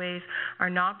Waterways are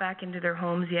not back into their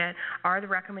homes yet are the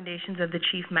recommendations of the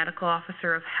Chief Medical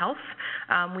Officer of Health.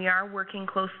 We are working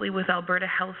closely with Alberta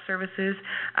Health Services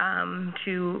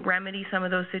to remedy some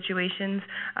of those situations,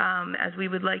 as we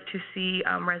would like to see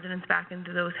residents back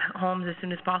into those homes as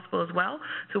soon as possible as well.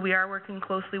 So we are working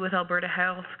closely with Alberta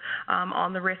Health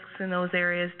on the risks in those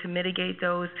areas to mitigate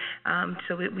those,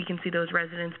 so that we can see those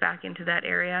residents back into that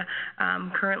area.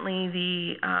 Currently,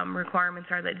 the requirements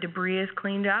are that debris is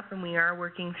cleaned up, and we are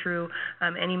working through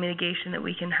any mitigation that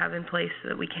we can have in place so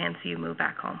that we can see you move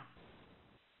back home.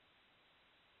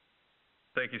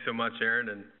 Thank you so much, Aaron,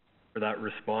 and for that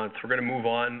response. We're going to move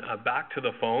on back to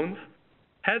the phones.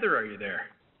 Heather, are you there?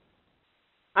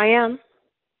 I am.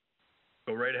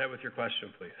 Go right ahead with your question,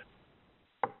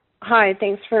 please. Hi,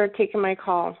 thanks for taking my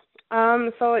call.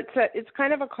 So it's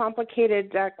kind of a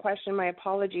complicated question. My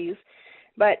apologies,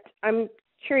 but I'm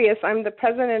curious. I'm the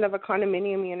president of a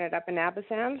condominium unit up in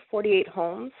Abasan, 48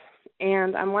 homes,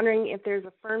 and I'm wondering if there's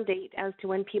a firm date as to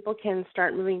when people can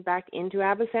start moving back into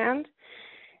Abasan,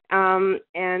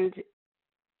 and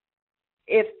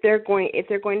if they're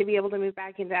going to be able to move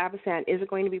back into Abasan, is it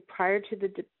going to be prior to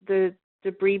the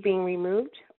debris being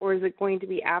removed, or is it going to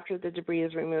be after the debris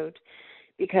is removed?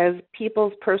 Because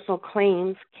people's personal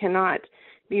claims cannot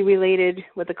be related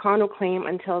with the condo claim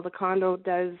until the condo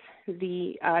does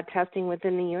the testing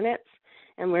within the units,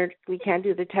 and we can't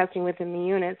do the testing within the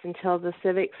units until the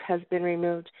civics has been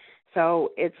removed.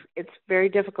 So it's very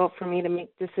difficult for me to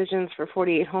make decisions for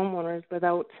 48 homeowners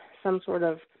without some sort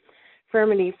of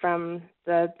firmity from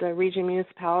the region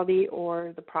municipality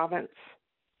or the province.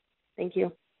 Thank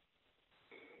you.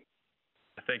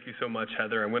 Thank you so much,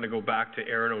 Heather. I'm going to go back to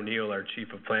Aaron O'Neill, our Chief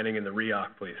of Planning in the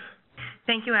REOC, please.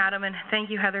 Thank you, Adam, and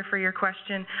thank you, Heather, for your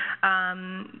question.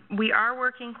 We are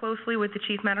working closely with the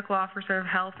Chief Medical Officer of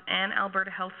Health and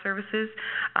Alberta Health Services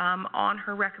on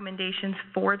her recommendations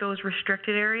for those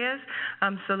restricted areas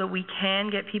so that we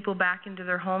can get people back into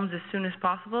their homes as soon as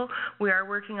possible. We are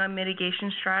working on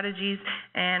mitigation strategies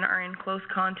and are in close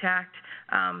contact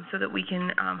so that we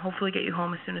can hopefully get you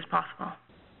home as soon as possible.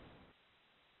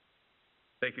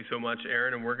 Thank you so much,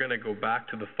 Aaron, and we're going to go back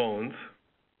to the phones.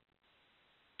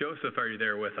 Joseph, are you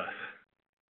there with us?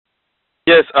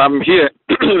 Yes, I'm here.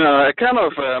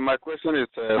 My question is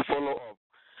a follow-up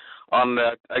on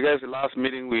that. I guess the last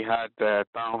meeting we had,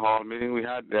 town hall meeting we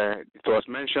had, it was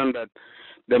mentioned that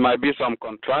there might be some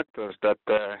contractors,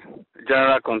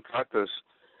 general contractors,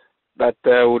 that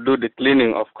will do the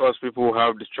cleaning. Of course, people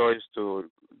have the choice to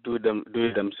do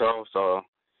it themselves or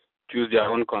choose their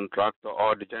own contractor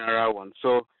or the general one.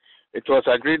 So it was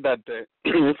agreed that the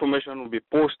information will be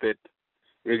posted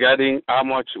regarding how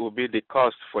much will be the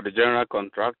cost for the general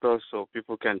contractor, so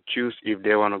people can choose if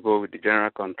they want to go with the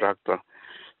general contractor.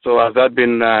 So has that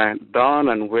been done,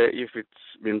 and where, if it's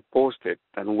been posted,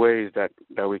 and where is that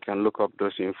we can look up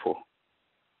those info?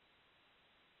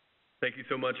 Thank you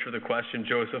so much for the question,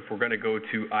 Joseph. We're going to go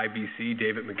to IBC.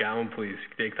 David McGowan, please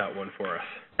take that one for us.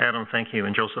 Adam, thank you.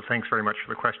 And Joseph, thanks very much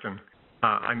for the question.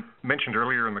 I mentioned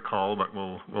earlier in the call, but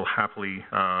we'll happily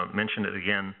mention it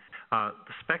again. The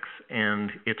specs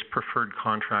and its preferred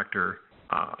contractor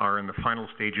are in the final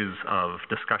stages of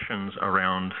discussions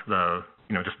around the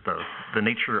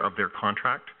nature of their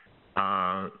contract.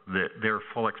 Their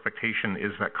full expectation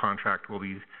is that contract will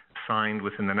be signed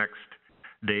within the next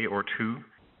day or two.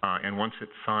 And once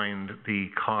it's signed, the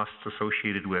costs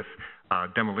associated with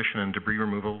demolition and debris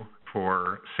removal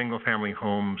for single-family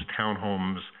homes,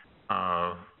 townhomes,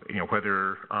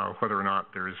 whether or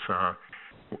not there's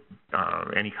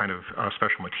any kind of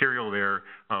special material there,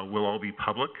 will all be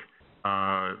public.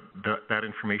 That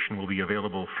information will be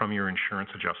available from your insurance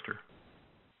adjuster.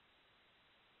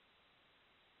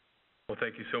 Well,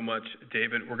 thank you so much,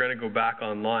 David. We're going to go back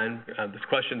online. This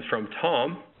question's from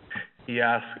Tom. He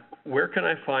asks, where can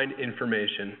I find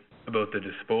information about the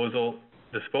disposal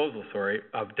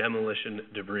of demolition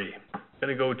debris? I'm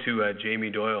going to go to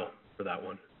Jamie Doyle for that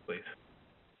one, please.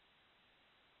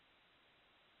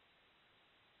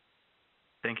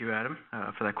 Thank you, Adam,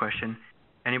 for that question.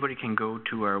 Anybody can go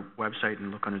to our website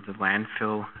and look under the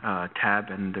landfill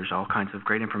tab, and there's all kinds of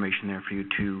great information there for you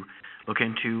to look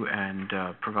into and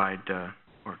provide,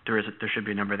 or there should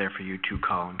be a number there for you to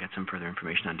call and get some further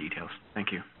information on details.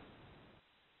 Thank you.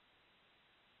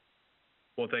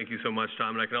 Well, thank you so much,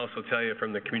 Tom. And I can also tell you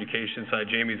from the communication side,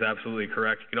 Jamie's absolutely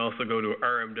correct. You can also go to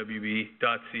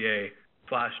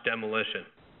rmwb.ca/demolition.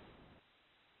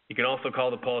 You can also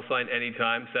call the Pulse line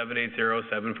anytime,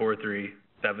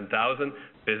 780-743-7000.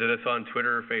 Visit us on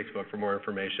Twitter or Facebook for more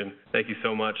information. Thank you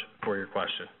so much for your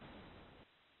question.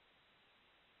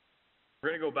 We're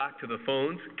going to go back to the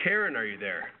phones. Karen, are you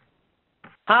there?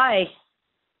 Hi.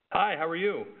 Hi, how are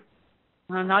you?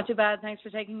 Not too bad. Thanks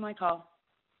for taking my call.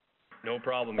 No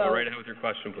problem. Go right ahead with your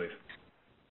question, please.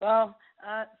 Well,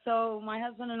 so my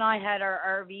husband and I had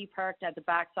our RV parked at the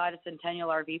backside of Centennial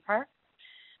RV Park.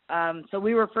 So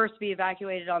we were first to be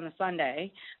evacuated on the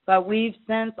Sunday, but we've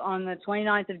since on the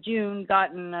 29th of June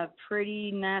gotten a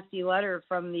pretty nasty letter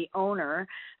from the owner,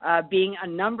 being a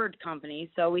numbered company,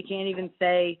 so we can't even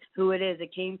say who it is.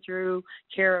 It came through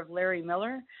care of Larry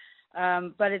Miller.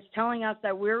 But it's telling us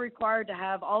that we're required to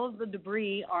have all of the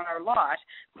debris on our lot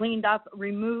cleaned up,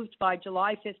 removed by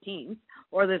July 15th,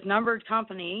 or this numbered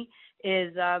company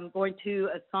is going to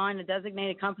assign a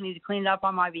designated company to clean it up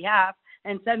on my behalf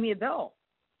and send me a bill.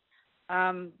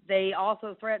 They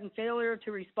also threatened failure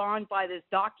to respond by this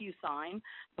DocuSign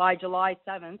by July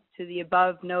 7th to the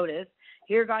above notice.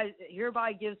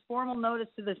 Hereby gives formal notice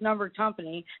to this numbered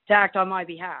company to act on my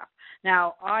behalf.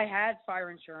 Now, I had fire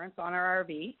insurance on our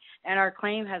RV, and our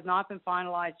claim has not been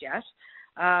finalized yet.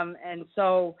 And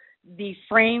so the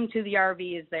frame to the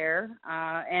RV is there,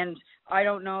 and I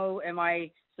don't know, am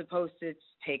I supposed to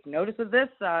take notice of this?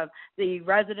 The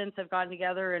residents have gotten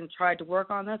together and tried to work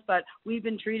on this, but we've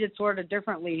been treated sort of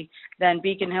differently than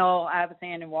Beacon Hill,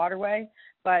 Abbotsand, and Waterway,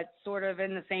 but sort of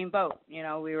in the same boat. You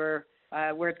know, we were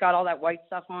where it's got all that white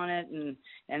stuff on it and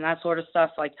that sort of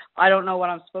stuff. Like, I don't know what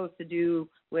I'm supposed to do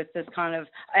with this kind of,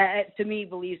 to me,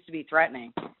 believed to be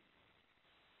threatening.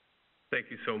 Thank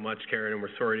you so much, Karen, and we're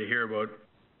sorry to hear about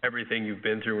everything you've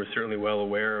been through. We're certainly well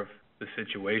aware of the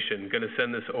situation. I'm going to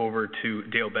send this over to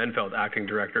Dale Benfeld, Acting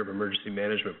Director of Emergency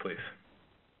Management, please.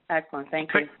 Excellent.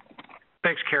 Thank you.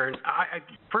 Thanks, Karen.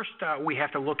 First, we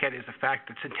have to look at is the fact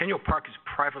that Centennial Park is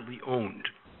privately owned.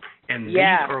 And these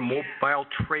are mobile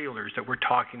trailers that we're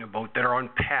talking about that are on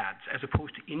pads as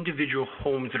opposed to individual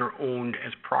homes that are owned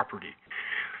as property.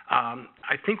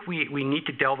 I think we need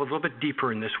to delve a little bit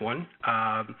deeper in this one.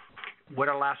 What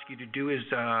I'll ask you to do is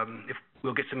if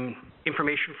we'll get some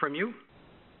information from you,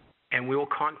 and we will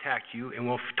contact you, and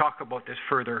we'll talk about this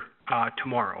further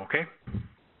tomorrow, okay?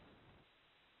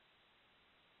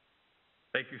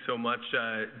 Thank you so much,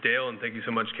 Dale, and thank you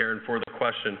so much, Karen, for the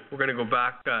question. We're going to go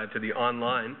back to the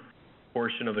online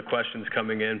portion of the questions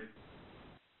coming in.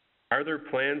 Are there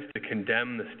plans to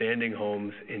condemn the standing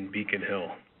homes in Beacon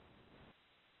Hill?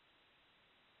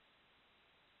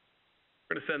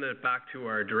 We're going to send it back to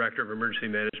our Director of Emergency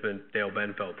Management, Dale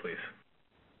Benfeld, please.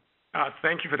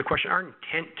 Thank you for the question. Our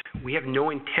intent, we have no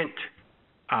intent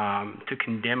to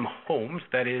condemn homes.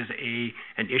 That is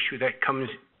an issue that comes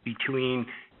between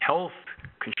health,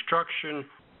 construction.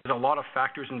 There's a lot of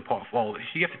factors involved. So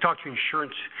you have to talk to your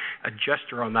insurance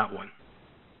adjuster on that one.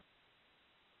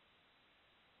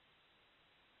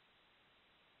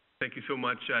 so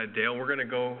much, Dale. We're going to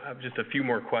go have just a few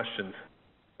more questions.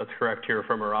 That's correct here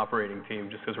from our operating team,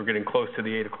 just because we're getting close to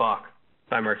the 8 o'clock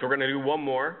time mark. So we're going to do one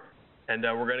more, and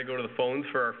we're going to go to the phones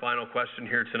for our final question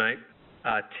here tonight.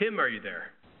 Tim, are you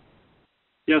there?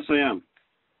 Yes, I am.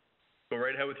 Go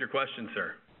right ahead with your question,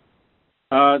 sir.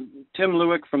 Tim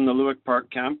Lewick from the Lewick Park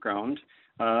Campground.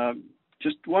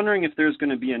 Just wondering if there's going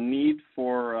to be a need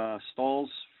for stalls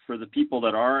for the people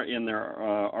that are in their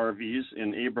RVs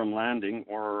in Abram Landing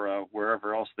or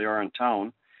wherever else they are in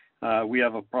town. We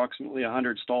have approximately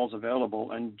 100 stalls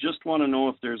available, and just want to know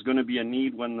if there's going to be a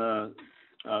need when the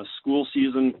school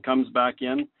season comes back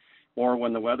in or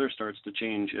when the weather starts to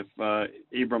change, if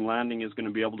Abram Landing is going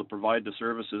to be able to provide the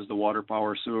services, the water,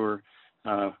 power, sewer,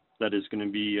 that is going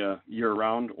to be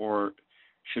year-round, or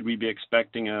should we be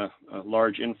expecting a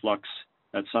large influx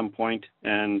at some point?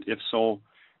 And if so,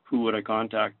 who would I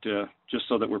contact just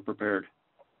so that we're prepared?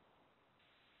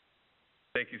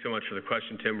 Thank you so much for the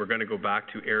question, Tim. We're going to go back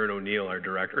to Aaron O'Neill, our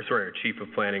Chief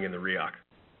of Planning in the REOC.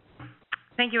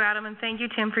 Thank you, Adam, and thank you,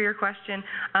 Tim, for your question.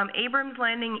 Abrams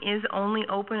Landing is only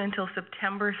open until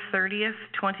September 30th,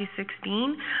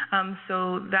 2016,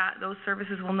 so that those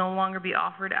services will no longer be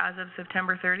offered as of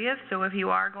September 30th. So if you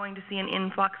are going to see an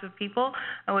influx of people,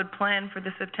 I would plan for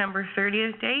the September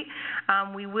 30th date.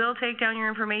 We will take down your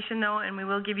information, though, and we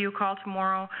will give you a call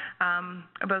tomorrow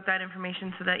about that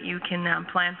information so that you can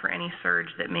plan for any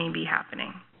surge that may be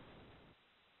happening.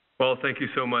 Well, thank you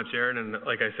so much, Aaron. And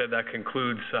like I said, that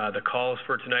concludes the calls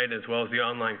for tonight as well as the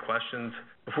online questions.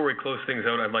 Before we close things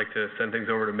out, I'd like to send things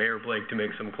over to Mayor Blake to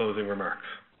make some closing remarks.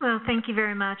 Well, thank you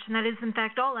very much. And that is, in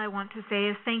fact, all I want to say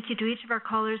is thank you to each of our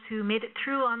callers who made it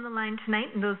through on the line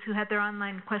tonight and those who had their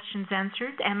online questions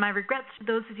answered. And my regrets to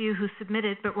those of you who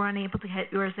submitted but were unable to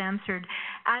get yours answered.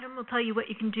 Adam will tell you what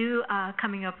you can do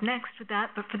coming up next with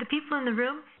that. But for the people in the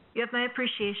room, you have my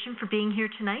appreciation for being here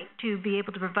tonight to be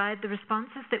able to provide the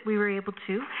responses that we were able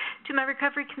to. To my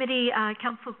Recovery Committee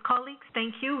Council colleagues,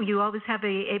 thank you. You always have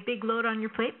a big load on your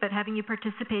plate, but having you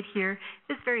participate here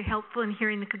is very helpful in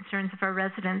hearing the concerns of our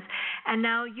residents. And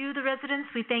now you, the residents,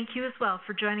 we thank you as well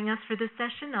for joining us for this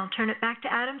session. I'll turn it back to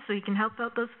Adam so he can help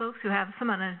out those folks who have some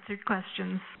unanswered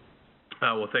questions.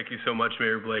 Well, thank you so much,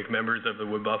 Mayor Blake, members of the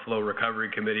Wood Buffalo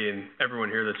Recovery Committee, and everyone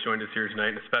here that's joined us here tonight,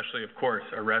 and especially, of course,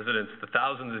 our residents, the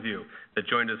thousands of you that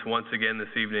joined us once again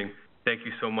this evening. Thank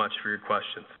you so much for your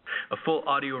questions. A full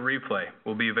audio replay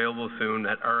will be available soon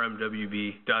at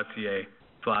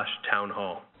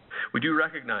rmwb.ca/townhall. We do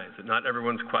recognize that not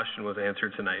everyone's question was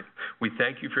answered tonight. We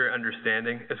thank you for your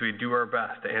understanding as we do our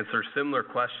best to answer similar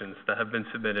questions that have been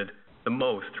submitted the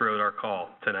most throughout our call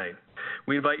tonight.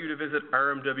 We invite you to visit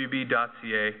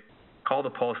rmwb.ca, call the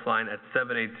Pulse line at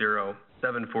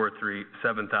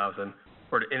 780-743-7000,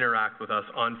 or to interact with us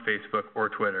on Facebook or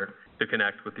Twitter to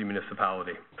connect with the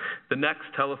municipality. The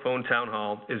next telephone town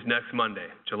hall is next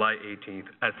Monday, July 18th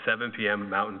at 7 p.m.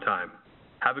 Mountain Time.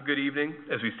 Have a good evening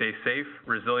as we stay safe,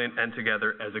 resilient, and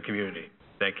together as a community.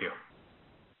 Thank you.